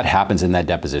something bad happens in that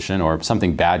deposition or if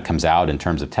something bad comes out in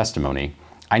terms of testimony,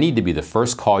 I need to be the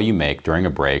first call you make during a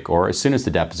break or as soon as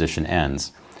the deposition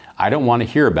ends. I don't want to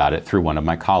hear about it through one of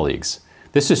my colleagues.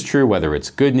 This is true whether it's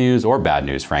good news or bad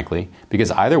news, frankly, because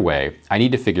either way, I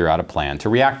need to figure out a plan to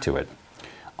react to it.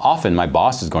 Often my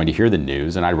boss is going to hear the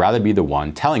news and I'd rather be the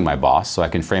one telling my boss so I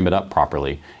can frame it up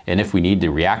properly, and if we need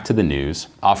to react to the news,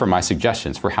 offer my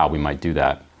suggestions for how we might do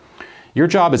that. Your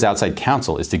job as outside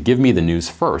counsel is to give me the news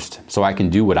first so I can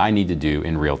do what I need to do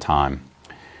in real time.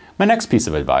 My next piece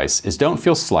of advice is don't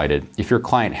feel slighted if your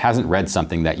client hasn't read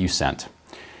something that you sent.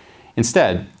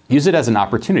 Instead, use it as an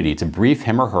opportunity to brief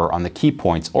him or her on the key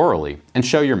points orally and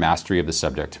show your mastery of the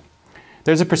subject.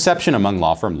 There's a perception among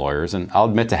law firm lawyers, and I'll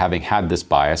admit to having had this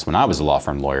bias when I was a law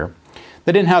firm lawyer,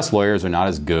 that in-house lawyers are not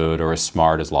as good or as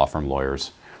smart as law firm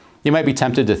lawyers. You might be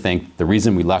tempted to think the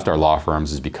reason we left our law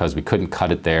firms is because we couldn't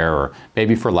cut it there or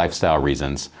maybe for lifestyle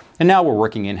reasons, and now we're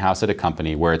working in-house at a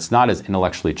company where it's not as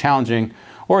intellectually challenging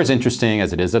or as interesting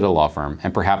as it is at a law firm,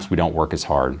 and perhaps we don't work as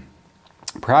hard.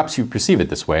 Perhaps you perceive it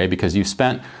this way because you've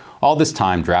spent all this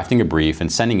time drafting a brief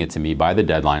and sending it to me by the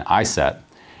deadline I set,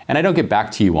 and I don't get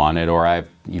back to you on it, or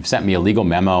you've sent me a legal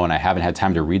memo and I haven't had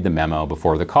time to read the memo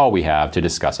before the call we have to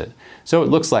discuss it. So it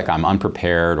looks like I'm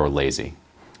unprepared or lazy.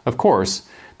 Of course,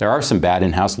 there are some bad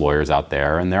in-house lawyers out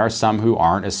there, and there are some who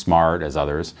aren't as smart as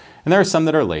others, and there are some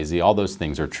that are lazy. All those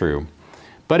things are true.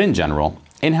 But in general,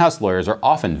 in-house lawyers are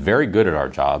often very good at our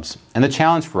jobs, and the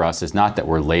challenge for us is not that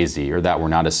we're lazy or that we're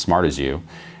not as smart as you.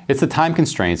 It's the time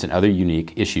constraints and other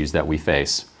unique issues that we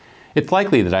face. It's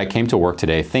likely that I came to work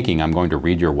today thinking I'm going to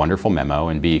read your wonderful memo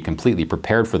and be completely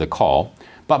prepared for the call,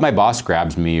 but my boss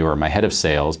grabs me or my head of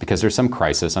sales because there's some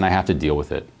crisis and I have to deal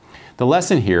with it. The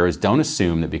lesson here is don't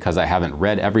assume that because I haven't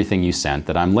read everything you sent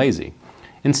that I'm lazy.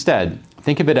 Instead,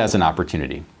 think of it as an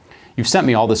opportunity. You've sent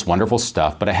me all this wonderful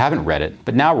stuff, but I haven't read it,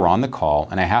 but now we're on the call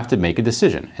and I have to make a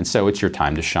decision, and so it's your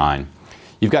time to shine.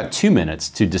 You've got 2 minutes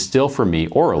to distill for me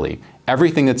orally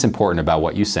everything that's important about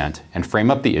what you sent and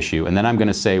frame up the issue, and then I'm going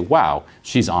to say, wow,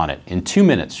 she's on it. In 2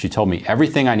 minutes, she told me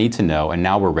everything I need to know, and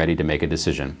now we're ready to make a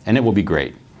decision, and it will be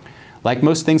great. Like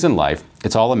most things in life,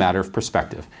 it's all a matter of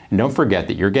perspective, and don't forget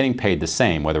that you're getting paid the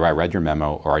same whether I read your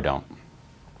memo or I don't.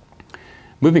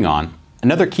 Moving on,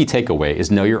 another key takeaway is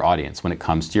know your audience when it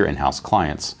comes to your in-house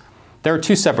clients. There are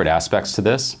two separate aspects to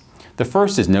this. The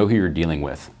first is know who you're dealing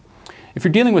with. If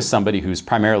you're dealing with somebody who's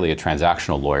primarily a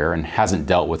transactional lawyer and hasn't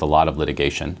dealt with a lot of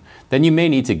litigation, then you may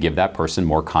need to give that person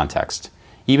more context.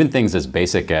 Even things as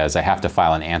basic as I have to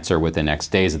file an answer within X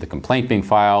days of the complaint being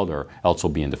filed or else will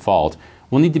be in default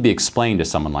will need to be explained to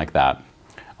someone like that.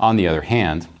 On the other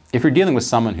hand, if you're dealing with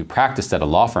someone who practiced at a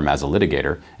law firm as a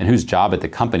litigator and whose job at the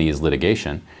company is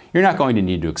litigation, you're not going to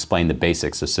need to explain the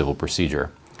basics of civil procedure.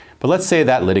 But let's say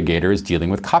that litigator is dealing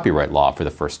with copyright law for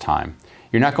the first time.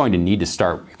 You're going to need to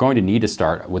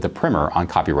start with a primer on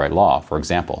copyright law, for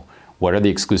example. What are the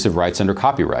exclusive rights under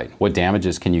copyright? What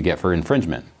damages can you get for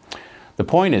infringement? The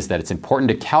point is that it's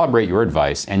important to calibrate your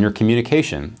advice and your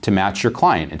communication to match your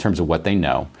client in terms of what they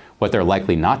know, what they're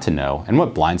likely not to know, and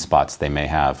what blind spots they may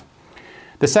have.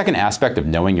 The second aspect of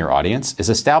knowing your audience is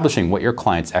establishing what your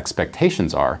client's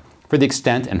expectations are for the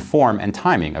extent and form and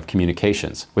timing of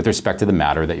communications with respect to the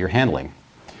matter that you're handling.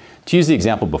 To use the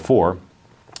example before,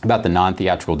 about the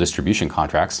non-theatrical distribution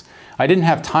contracts, I didn't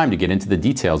have time to get into the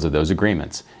details of those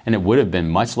agreements, and it would have been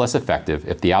much less effective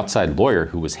if the outside lawyer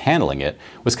who was handling it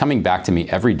was coming back to me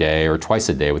every day or twice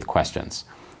a day with questions.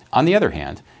 On the other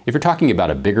hand, if you're talking about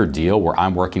a bigger deal where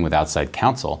I'm working with outside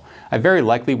counsel, I very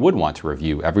likely would want to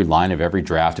review every line of every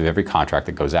draft of every contract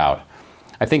that goes out.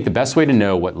 I think the best way to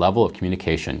know what level of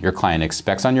communication your client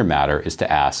expects on your matter is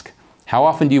to ask, how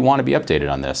often do you want to be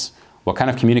updated on this? What kind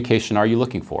of communication are you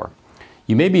looking for?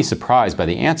 You may be surprised by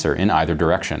the answer in either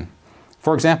direction.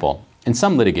 For example, in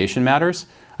some litigation matters,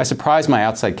 I surprised my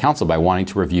outside counsel by wanting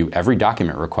to review every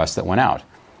document request that went out.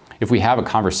 If we have a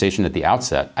conversation at the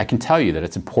outset, I can tell you that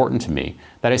it's important to me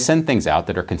that I send things out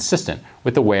that are consistent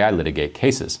with the way I litigate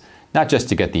cases, not just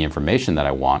to get the information that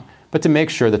I want, but to make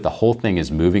sure that the whole thing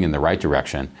is moving in the right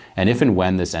direction, and if and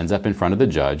when this ends up in front of the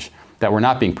judge, that we're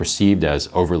not being perceived as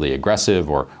overly aggressive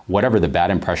or whatever the bad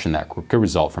impression that could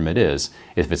result from it is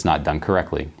if it's not done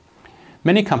correctly.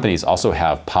 Many companies also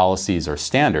have policies or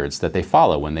standards that they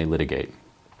follow when they litigate.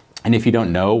 And if you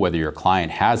don't know whether your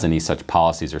client has any such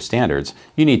policies or standards,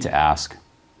 you need to ask.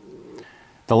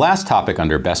 The last topic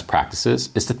under best practices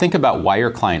is to think about why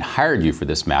your client hired you for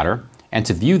this matter and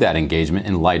to view that engagement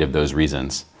in light of those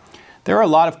reasons. There are a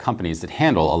lot of companies that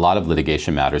handle a lot of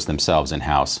litigation matters themselves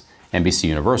in-house. NBC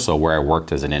Universal, where I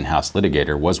worked as an in-house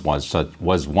litigator,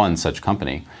 was one such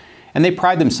company. And they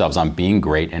pride themselves on being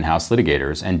great in-house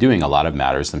litigators and doing a lot of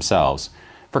matters themselves.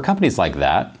 For companies like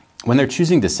that, when they're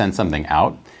choosing to send something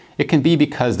out, it can be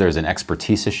because there's an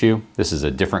expertise issue. This is a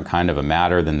different kind of a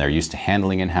matter than they're used to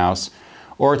handling in-house,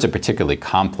 or it's a particularly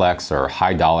complex or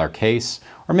high-dollar case,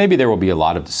 or maybe there will be a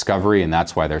lot of discovery and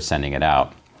that's why they're sending it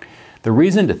out. The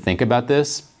reason to think about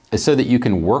this is so that you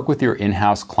can work with your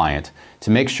in-house client to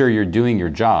make sure you're doing your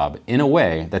job in a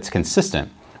way that's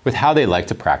consistent with how they like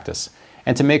to practice,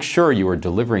 and to make sure you are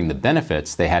delivering the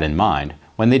benefits they had in mind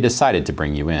when they decided to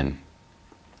bring you in.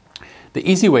 The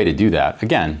easy way to do that,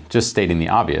 again, just stating the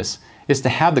obvious, is to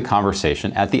have the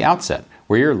conversation at the outset,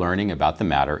 where you're learning about the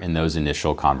matter in those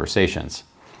initial conversations.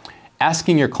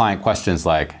 Asking your client questions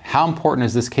like, how important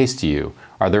is this case to you?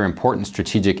 Are there important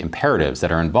strategic imperatives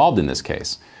that are involved in this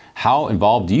case? How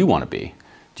involved do you want to be?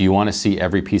 Do you want to see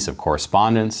every piece of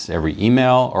correspondence, every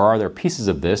email, or are there pieces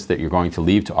of this that you're going to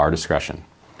leave to our discretion?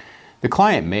 The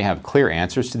client may have clear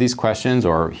answers to these questions,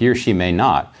 or he or she may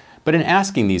not, but in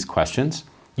asking these questions,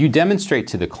 you demonstrate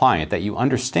to the client that you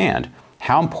understand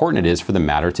how important it is for the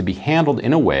matter to be handled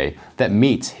in a way that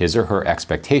meets his or her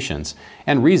expectations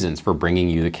and reasons for bringing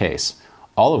you the case,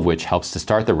 all of which helps to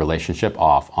start the relationship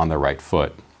off on the right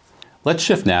foot. Let's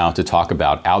shift now to talk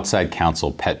about outside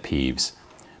counsel pet peeves,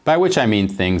 by which I mean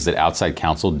things that outside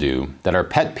counsel do that are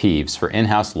pet peeves for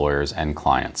in-house lawyers and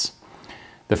clients.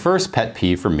 The first pet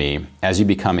peeve for me, as you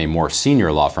become a more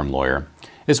senior law firm lawyer,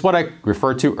 is what I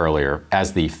referred to earlier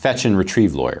as the fetch and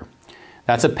retrieve lawyer.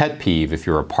 That's a pet peeve if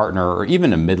you're a partner or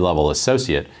even a mid-level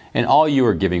associate and all you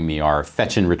are giving me are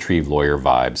fetch and retrieve lawyer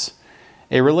vibes.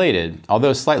 A related,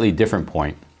 although slightly different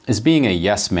point, is being a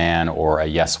yes man or a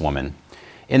yes woman,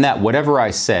 in that whatever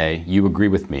I say, you agree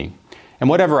with me, and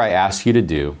whatever I ask you to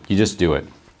do, you just do it.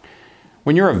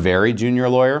 When you're a very junior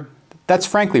lawyer, that's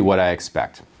frankly what I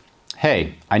expect.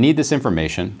 Hey, I need this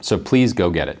information, so please go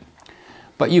get it.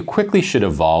 But you quickly should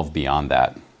evolve beyond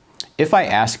that. If I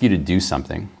ask you to do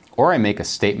something, or I make a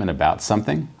statement about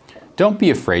something, don't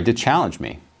be afraid to challenge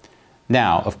me.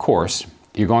 Now, of course,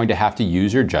 you're going to have to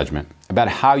use your judgment about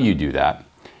how you do that.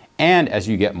 And as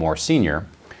you get more senior,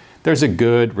 there's a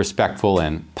good, respectful,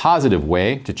 and positive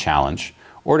way to challenge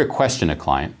or to question a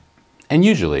client. And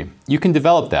usually, you can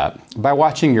develop that by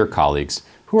watching your colleagues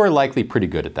who are likely pretty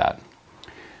good at that.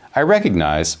 I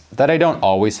recognize that I don't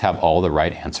always have all the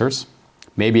right answers.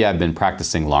 Maybe I've been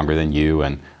practicing longer than you,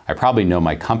 and I probably know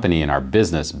my company and our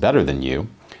business better than you,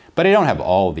 but I don't have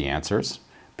all of the answers,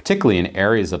 particularly in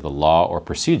areas of the law or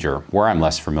procedure where I'm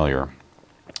less familiar.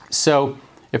 So,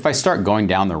 if I start going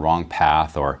down the wrong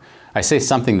path or I say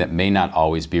something that may not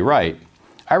always be right,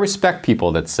 I respect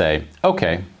people that say,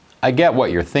 okay, I get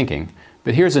what you're thinking,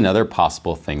 but here's another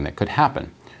possible thing that could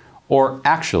happen. Or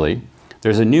actually,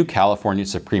 there's a new California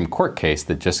Supreme Court case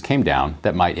that just came down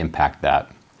that might impact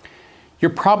that.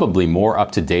 You're probably more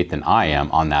up to date than I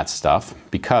am on that stuff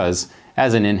because,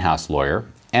 as an in-house lawyer,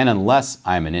 and unless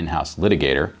I'm an in-house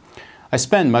litigator, I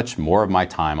spend much more of my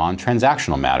time on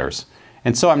transactional matters,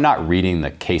 and so I'm not reading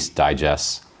the case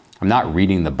digests, I'm not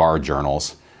reading the bar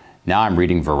journals, now I'm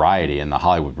reading Variety and the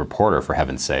Hollywood Reporter, for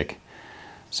heaven's sake.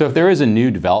 So if there is a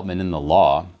new development in the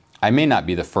law, I may not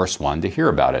be the first one to hear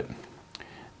about it.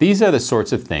 These are the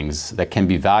sorts of things that can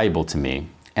be valuable to me,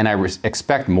 and I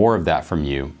expect more of that from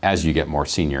you as you get more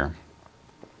senior.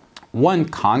 One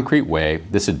concrete way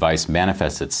this advice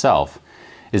manifests itself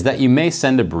is that you may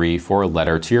send a brief or a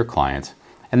letter to your client,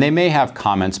 and they may have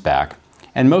comments back,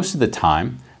 and most of the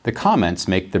time, the comments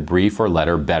make the brief or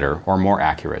letter better or more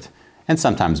accurate, and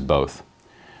sometimes both.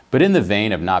 But in the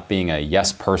vein of not being a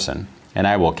yes person, and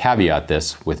I will caveat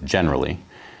this with generally,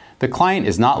 the client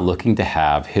is not looking to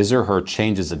have his or her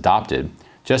changes adopted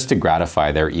just to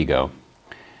gratify their ego.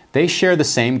 They share the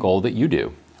same goal that you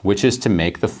do, which is to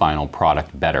make the final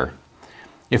product better.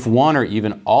 If one or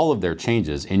even all of their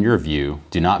changes, in your view,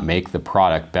 do not make the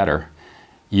product better,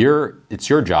 it's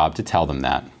your job to tell them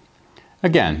that.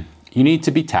 Again, you need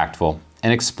to be tactful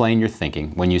and explain your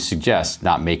thinking when you suggest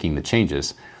not making the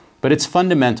changes, but it's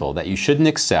fundamental that you shouldn't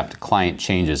accept client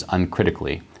changes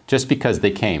uncritically just because they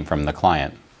came from the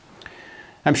client.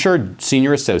 I'm sure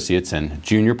senior associates and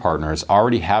junior partners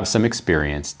already have some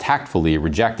experience tactfully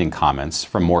rejecting comments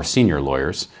from more senior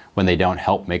lawyers when they don't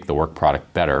help make the work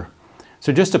product better.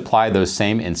 So just apply those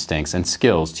same instincts and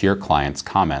skills to your client's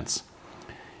comments.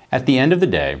 At the end of the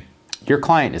day, your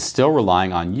client is still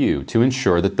relying on you to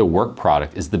ensure that the work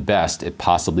product is the best it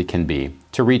possibly can be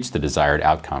to reach the desired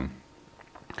outcome.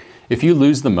 If you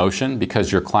lose the motion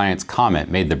because your client's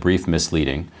comment made the brief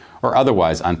misleading or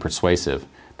otherwise unpersuasive,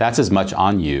 that's as much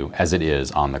on you as it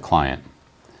is on the client.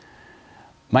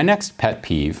 My next pet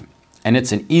peeve, and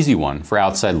it's an easy one for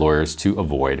outside lawyers to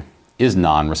avoid, is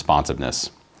non-responsiveness.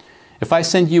 If I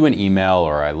send you an email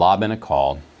or I lob in a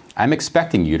call, I'm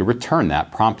expecting you to return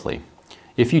that promptly.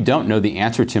 If you don't know the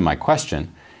answer to my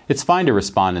question, it's fine to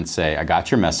respond and say, I got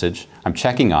your message, I'm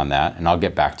checking on that, and I'll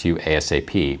get back to you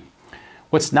ASAP.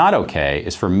 What's not okay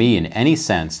is for me in any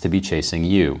sense to be chasing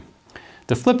you.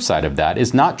 The flip side of that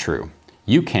is not true.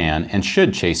 You can and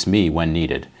should chase me when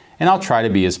needed, and I'll try to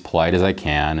be as polite as I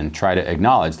can and try to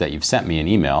acknowledge that you've sent me an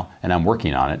email and I'm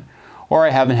working on it, or I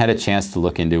haven't had a chance to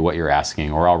look into what you're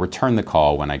asking, or I'll return the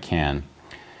call when I can.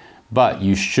 But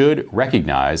you should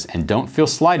recognize and don't feel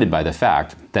slighted by the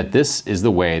fact that this is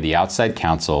the way the outside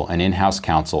counsel and in-house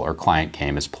counsel or client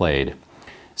game is played.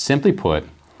 Simply put,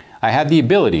 I have the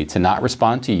ability to not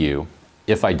respond to you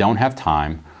if I don't have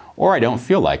time, or I don't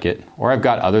feel like it, or I've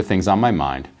got other things on my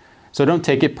mind. So don't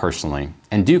take it personally,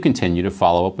 and do continue to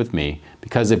follow up with me,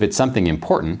 because if it's something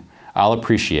important, I'll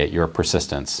appreciate your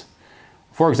persistence.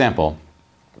 For example,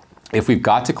 if we've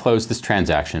got to close this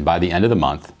transaction by the end of the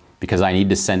month, because I need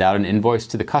to send out an invoice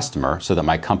to the customer so that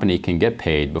my company can get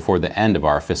paid before the end of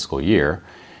our fiscal year,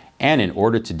 and in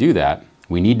order to do that,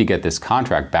 we need to get this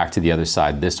contract back to the other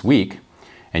side this week,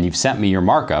 and you've sent me your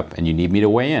markup and you need me to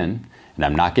weigh in, and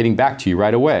I'm not getting back to you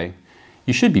right away,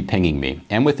 you should be pinging me,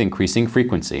 and with increasing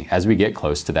frequency as we get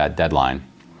close to that deadline.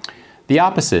 The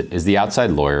opposite is the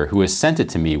outside lawyer who has sent it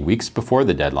to me weeks before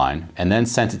the deadline and then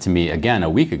sent it to me again a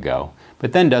week ago,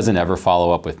 but then doesn't ever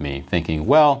follow up with me, thinking,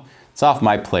 well, it's off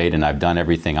my plate and I've done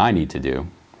everything I need to do.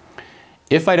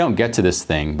 If I don't get to this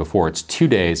thing before it's 2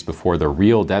 days before the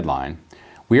real deadline,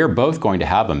 we are both going to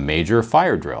have a major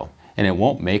fire drill, and it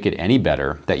won't make it any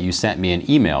better that you sent me an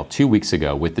email 2 weeks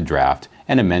ago with the draft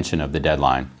and a mention of the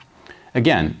deadline.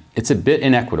 Again, it's a bit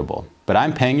inequitable, but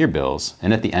I'm paying your bills,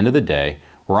 and at the end of the day,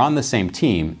 we're on the same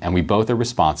team and we both are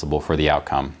responsible for the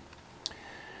outcome.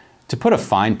 To put a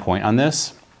fine point on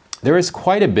this, there is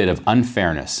quite a bit of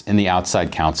unfairness in the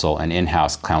outside counsel and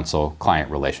in-house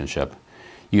counsel-client relationship.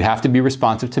 You have to be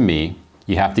responsive to me,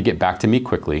 you have to get back to me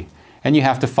quickly, and you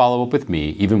have to follow up with me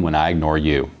even when I ignore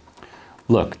you.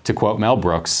 Look, to quote Mel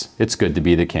Brooks, it's good to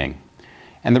be the king.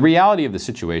 And the reality of the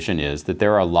situation is that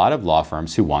there are a lot of law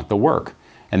firms who want the work,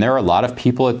 and there are a lot of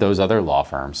people at those other law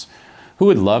firms who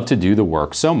would love to do the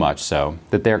work so much so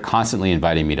that they're constantly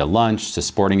inviting me to lunch, to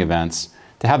sporting events,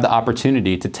 to have the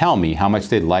opportunity to tell me how much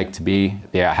they'd like to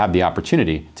have the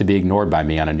opportunity to be ignored by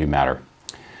me on a new matter.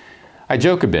 I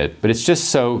joke a bit, but it's just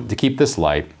so to keep this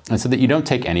light and so that you don't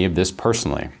take any of this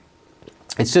personally.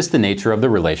 It's just the nature of the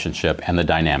relationship and the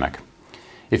dynamic.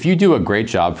 If you do a great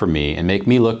job for me and make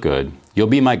me look good, you'll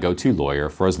be my go-to lawyer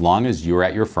for as long as you're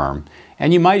at your firm,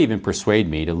 and you might even persuade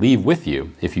me to leave with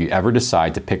you if you ever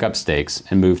decide to pick up stakes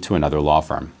and move to another law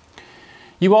firm.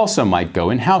 You also might go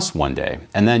in-house one day,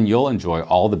 and then you'll enjoy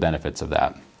all the benefits of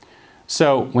that.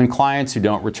 So when clients who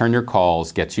don't return your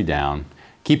calls get you down,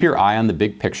 keep your eye on the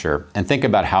big picture and think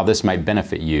about how this might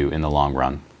benefit you in the long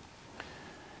run.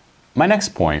 My next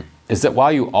point is that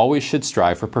while you always should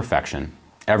strive for perfection,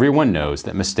 everyone knows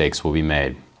that mistakes will be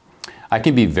made. I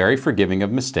can be very forgiving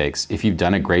of mistakes if you've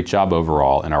done a great job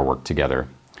overall in our work together.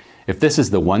 If this is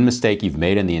the one mistake you've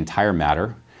made in the entire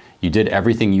matter, you did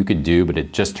everything you could do but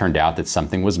it just turned out that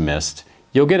something was missed,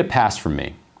 you'll get a pass from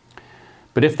me.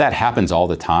 But if that happens all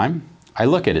the time, I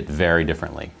look at it very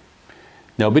differently.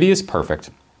 Nobody is perfect,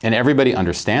 and everybody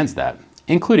understands that,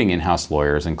 including in-house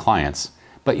lawyers and clients,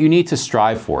 but you need to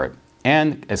strive for it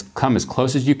and come as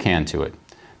close as you can to it.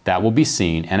 That will be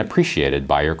seen and appreciated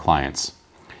by your clients.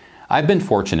 I've been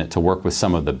fortunate to work with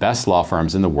some of the best law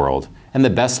firms in the world and the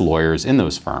best lawyers in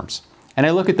those firms. And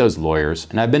I look at those lawyers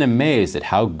and I've been amazed at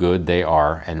how good they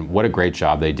are and what a great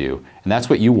job they do. And that's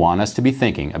what you want us to be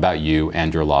thinking about you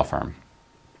and your law firm.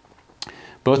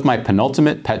 Both my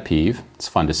penultimate pet peeve, it's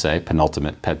fun to say,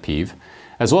 penultimate pet peeve,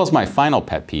 as well as my final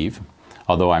pet peeve,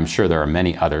 although I'm sure there are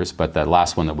many others, but that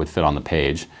last one that would fit on the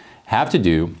page, have to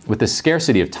do with the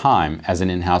scarcity of time as an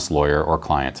in-house lawyer or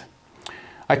client.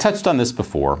 I touched on this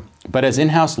before, but as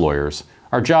in-house lawyers,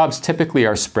 our jobs typically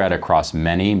are spread across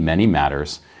many, many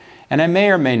matters, and I may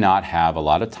or may not have a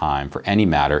lot of time for any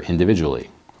matter individually.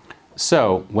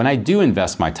 So when I do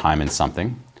invest my time in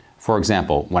something, for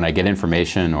example, when I get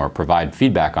information or provide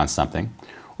feedback on something,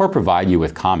 or provide you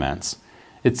with comments,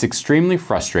 it's extremely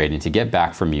frustrating to get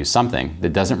back from you something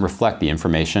that doesn't reflect the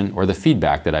information or the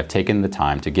feedback that I've taken the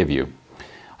time to give you.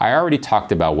 I already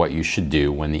talked about what you should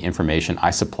do when the information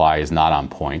I supply is not on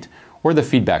point or the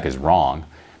feedback is wrong,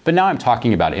 but now I'm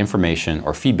talking about information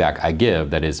or feedback I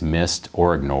give that is missed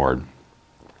or ignored.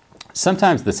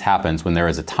 Sometimes this happens when there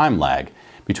is a time lag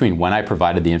between when I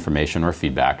provided the information or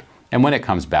feedback and when it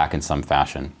comes back in some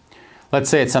fashion. Let's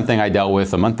say it's something I dealt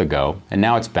with a month ago and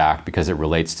now it's back because it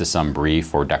relates to some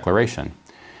brief or declaration.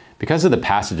 Because of the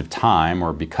passage of time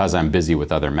or because I'm busy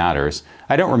with other matters,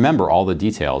 I don't remember all the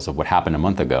details of what happened a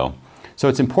month ago. So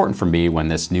it's important for me when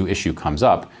this new issue comes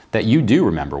up that you do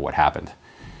remember what happened.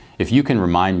 If you can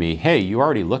remind me, hey, you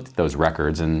already looked at those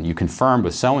records and you confirmed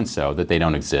with so-and-so that they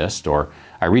don't exist, or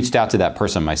I reached out to that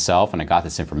person myself and I got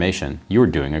this information, you are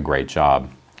doing a great job.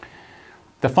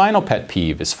 The final pet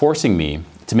peeve is forcing me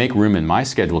to make room in my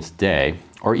schedule today,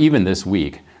 or even this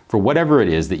week, for whatever it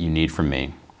is that you need from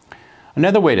me.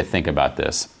 Another way to think about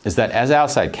this is that as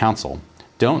outside counsel,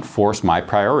 don't force my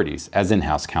priorities as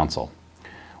in-house counsel.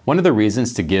 One of the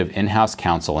reasons to give in-house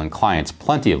counsel and clients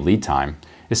plenty of lead time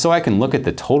is so I can look at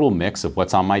the total mix of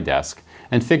what's on my desk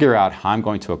and figure out how I'm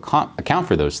going to account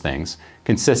for those things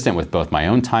consistent with both my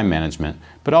own time management,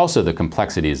 but also the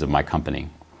complexities of my company.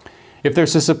 If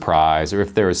there's a surprise or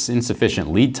if there is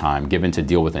insufficient lead time given to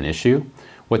deal with an issue,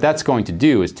 what that's going to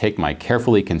do is take my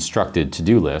carefully constructed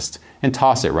to-do list and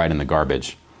toss it right in the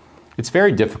garbage. It's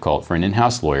very difficult for an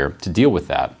in-house lawyer to deal with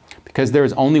that because there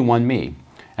is only one me,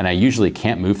 and I usually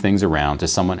can't move things around to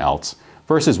someone else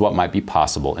versus what might be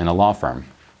possible in a law firm.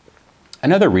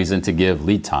 Another reason to give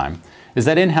lead time is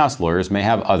that in-house lawyers may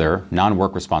have other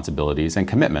non-work responsibilities and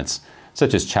commitments,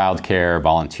 such as childcare,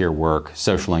 volunteer work,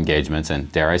 social engagements,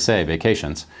 and, dare I say,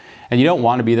 vacations. And you don't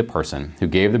want to be the person who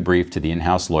gave the brief to the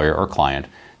in-house lawyer or client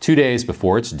 2 days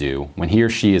before it's due when he or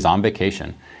she is on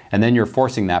vacation, and then you're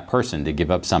forcing that person to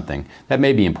give up something that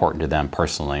may be important to them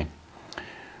personally.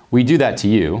 We do that to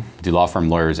you. Do law firm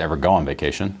lawyers ever go on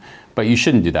vacation? But you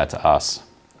shouldn't do that to us.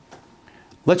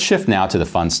 Let's shift now to the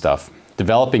fun stuff,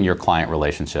 developing your client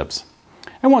relationships.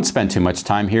 I won't spend too much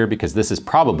time here because this is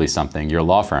probably something your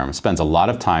law firm spends a lot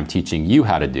of time teaching you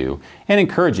how to do and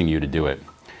encouraging you to do it.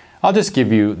 I'll just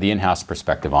give you the in-house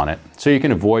perspective on it so you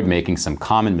can avoid making some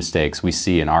common mistakes we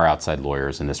see in our outside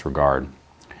lawyers in this regard.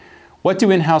 What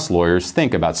do in-house lawyers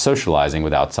think about socializing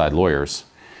with outside lawyers?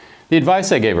 The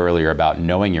advice I gave earlier about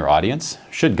knowing your audience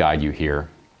should guide you here.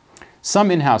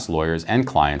 Some in-house lawyers and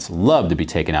clients love to be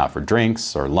taken out for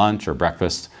drinks or lunch or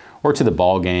breakfast or to the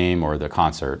ball game or the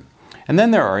concert. And then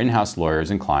there are in-house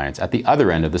lawyers and clients at the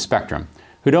other end of the spectrum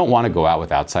who don't want to go out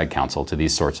with outside counsel to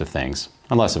these sorts of things,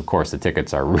 unless of course the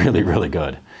tickets are really, really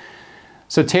good.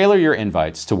 So tailor your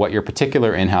invites to what your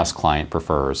particular in-house client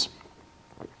prefers.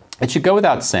 It should go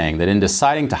without saying that in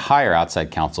deciding to hire outside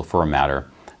counsel for a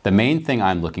matter, the main thing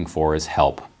I'm looking for is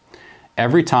help.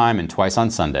 Every time and twice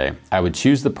on Sunday, I would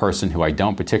choose the person who I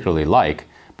don't particularly like,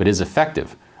 but is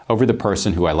effective, over the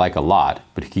person who I like a lot,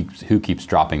 but who keeps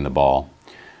dropping the ball.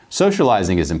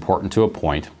 Socializing is important to a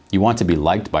point. You want to be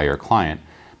liked by your client,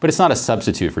 but it's not a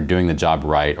substitute for doing the job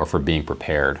right or for being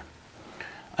prepared.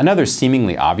 Another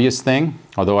seemingly obvious thing,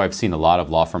 although I've seen a lot of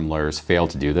law firm lawyers fail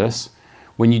to do this,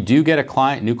 when you do get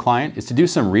a new client, is to do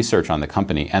some research on the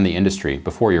company and the industry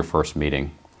before your first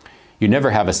meeting. You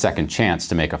never have a second chance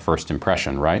to make a first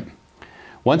impression, right?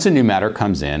 Once a new matter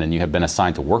comes in and you have been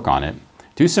assigned to work on it,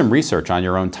 do some research on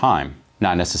your own time,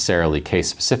 not necessarily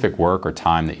case-specific work or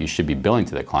time that you should be billing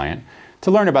to the client,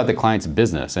 to learn about the client's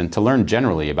business and to learn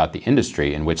generally about the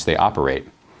industry in which they operate.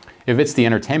 If it's the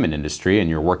entertainment industry and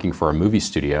you're working for a movie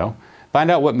studio,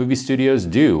 find out what movie studios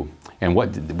do and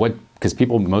because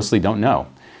people mostly don't know.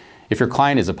 If your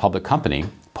client is a public company,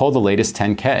 pull the latest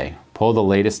 10K, pull the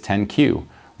latest 10Q,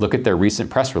 look at their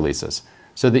recent press releases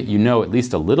so that you know at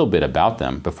least a little bit about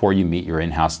them before you meet your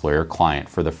in-house lawyer client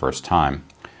for the first time.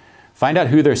 Find out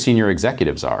who their senior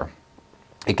executives are.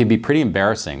 It can be pretty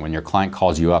embarrassing when your client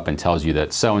calls you up and tells you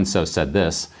that so-and-so said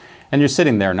this, and you're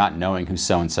sitting there not knowing who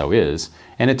so-and-so is,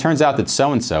 and it turns out that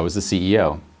so-and-so is the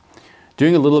CEO.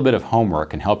 Doing a little bit of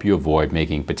homework can help you avoid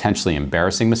making potentially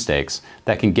embarrassing mistakes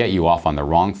that can get you off on the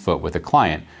wrong foot with a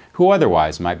client who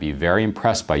otherwise might be very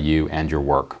impressed by you and your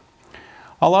work.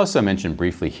 I'll also mention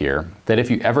briefly here that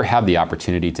if you ever have the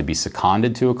opportunity to be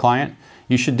seconded to a client,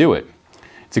 you should do it.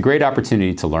 It's a great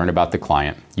opportunity to learn about the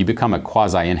client. You become a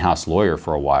quasi-in-house lawyer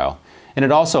for a while, and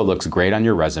it also looks great on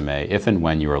your resume if and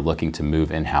when you are looking to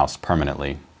move in-house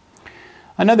permanently.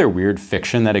 Another weird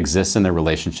fiction that exists in the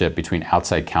relationship between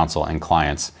outside counsel and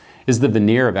clients is the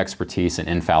veneer of expertise and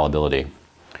infallibility.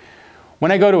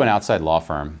 When I go to an outside law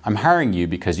firm, I'm hiring you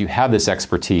because you have this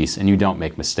expertise and you don't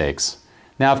make mistakes.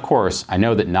 Now, of course, I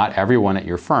know that not everyone at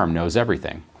your firm knows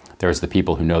everything. There's the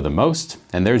people who know the most,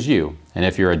 and there's you. And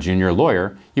if you're a junior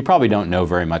lawyer, you probably don't know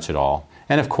very much at all.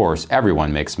 And of course,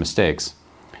 everyone makes mistakes.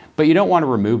 But you don't want to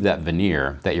remove that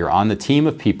veneer that you're on the team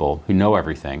of people who know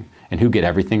everything and who get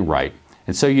everything right.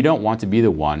 And so you don't want to be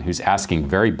the one who's asking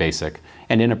very basic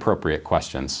and inappropriate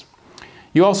questions.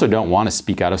 You also don't want to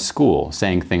speak out of school,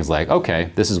 saying things like,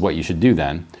 okay, this is what you should do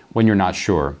then, when you're not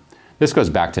sure. This goes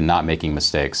back to not making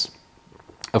mistakes.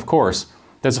 Of course,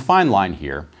 there's a fine line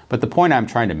here, but the point I'm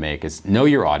trying to make is know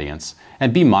your audience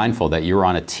and be mindful that you're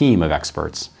on a team of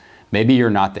experts. Maybe you're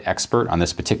not the expert on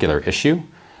this particular issue,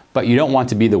 but you don't want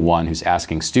to be the one who's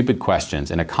asking stupid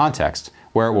questions in a context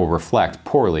where it will reflect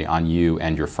poorly on you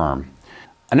and your firm.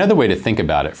 Another way to think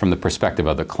about it from the perspective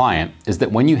of the client is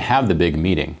that when you have the big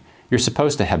meeting, you're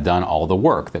supposed to have done all the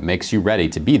work that makes you ready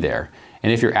to be there.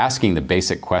 And if you're asking the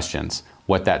basic questions,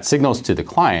 what that signals to the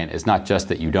client is not just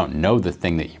that you don't know the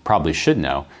thing that you probably should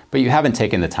know, but you haven't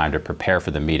taken the time to prepare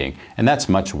for the meeting, and that's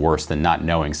much worse than not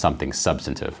knowing something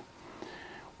substantive.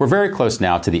 We're very close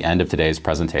now to the end of today's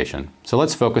presentation, so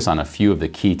let's focus on a few of the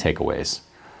key takeaways.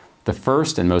 The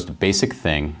first and most basic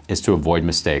thing is to avoid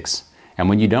mistakes, and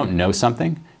when you don't know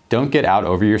something, don't get out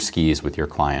over your skis with your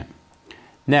client.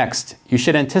 Next, you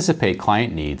should anticipate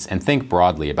client needs and think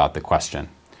broadly about the question.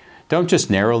 Don't just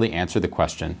narrowly answer the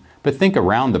question, but think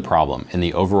around the problem in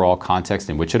the overall context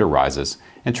in which it arises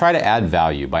and try to add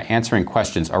value by answering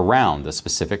questions around the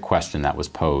specific question that was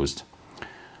posed.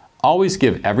 Always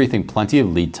give everything plenty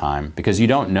of lead time because you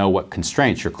don't know what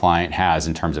constraints your client has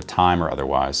in terms of time or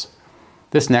otherwise.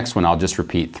 This next one I'll just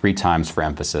repeat 3 times for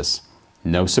emphasis.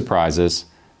 No surprises,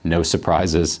 no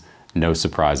surprises, no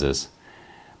surprises.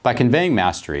 By conveying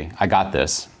mastery, I got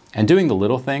this, and doing the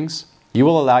little things, you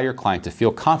will allow your client to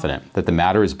feel confident that the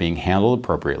matter is being handled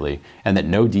appropriately and that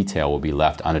no detail will be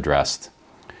left unaddressed.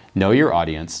 Know your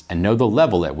audience and know the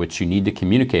level at which you need to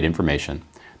communicate information,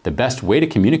 the best way to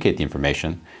communicate the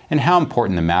information, and how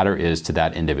important the matter is to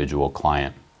that individual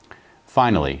client.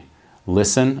 Finally,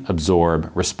 listen, absorb,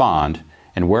 respond,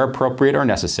 and where appropriate or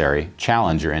necessary,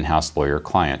 challenge your in-house lawyer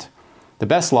client. The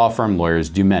best law firm lawyers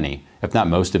do many, if not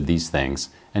most of these things,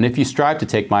 and if you strive to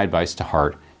take my advice to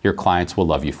heart, your clients will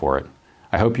love you for it.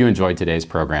 I hope you enjoyed today's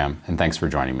program, and thanks for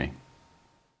joining me.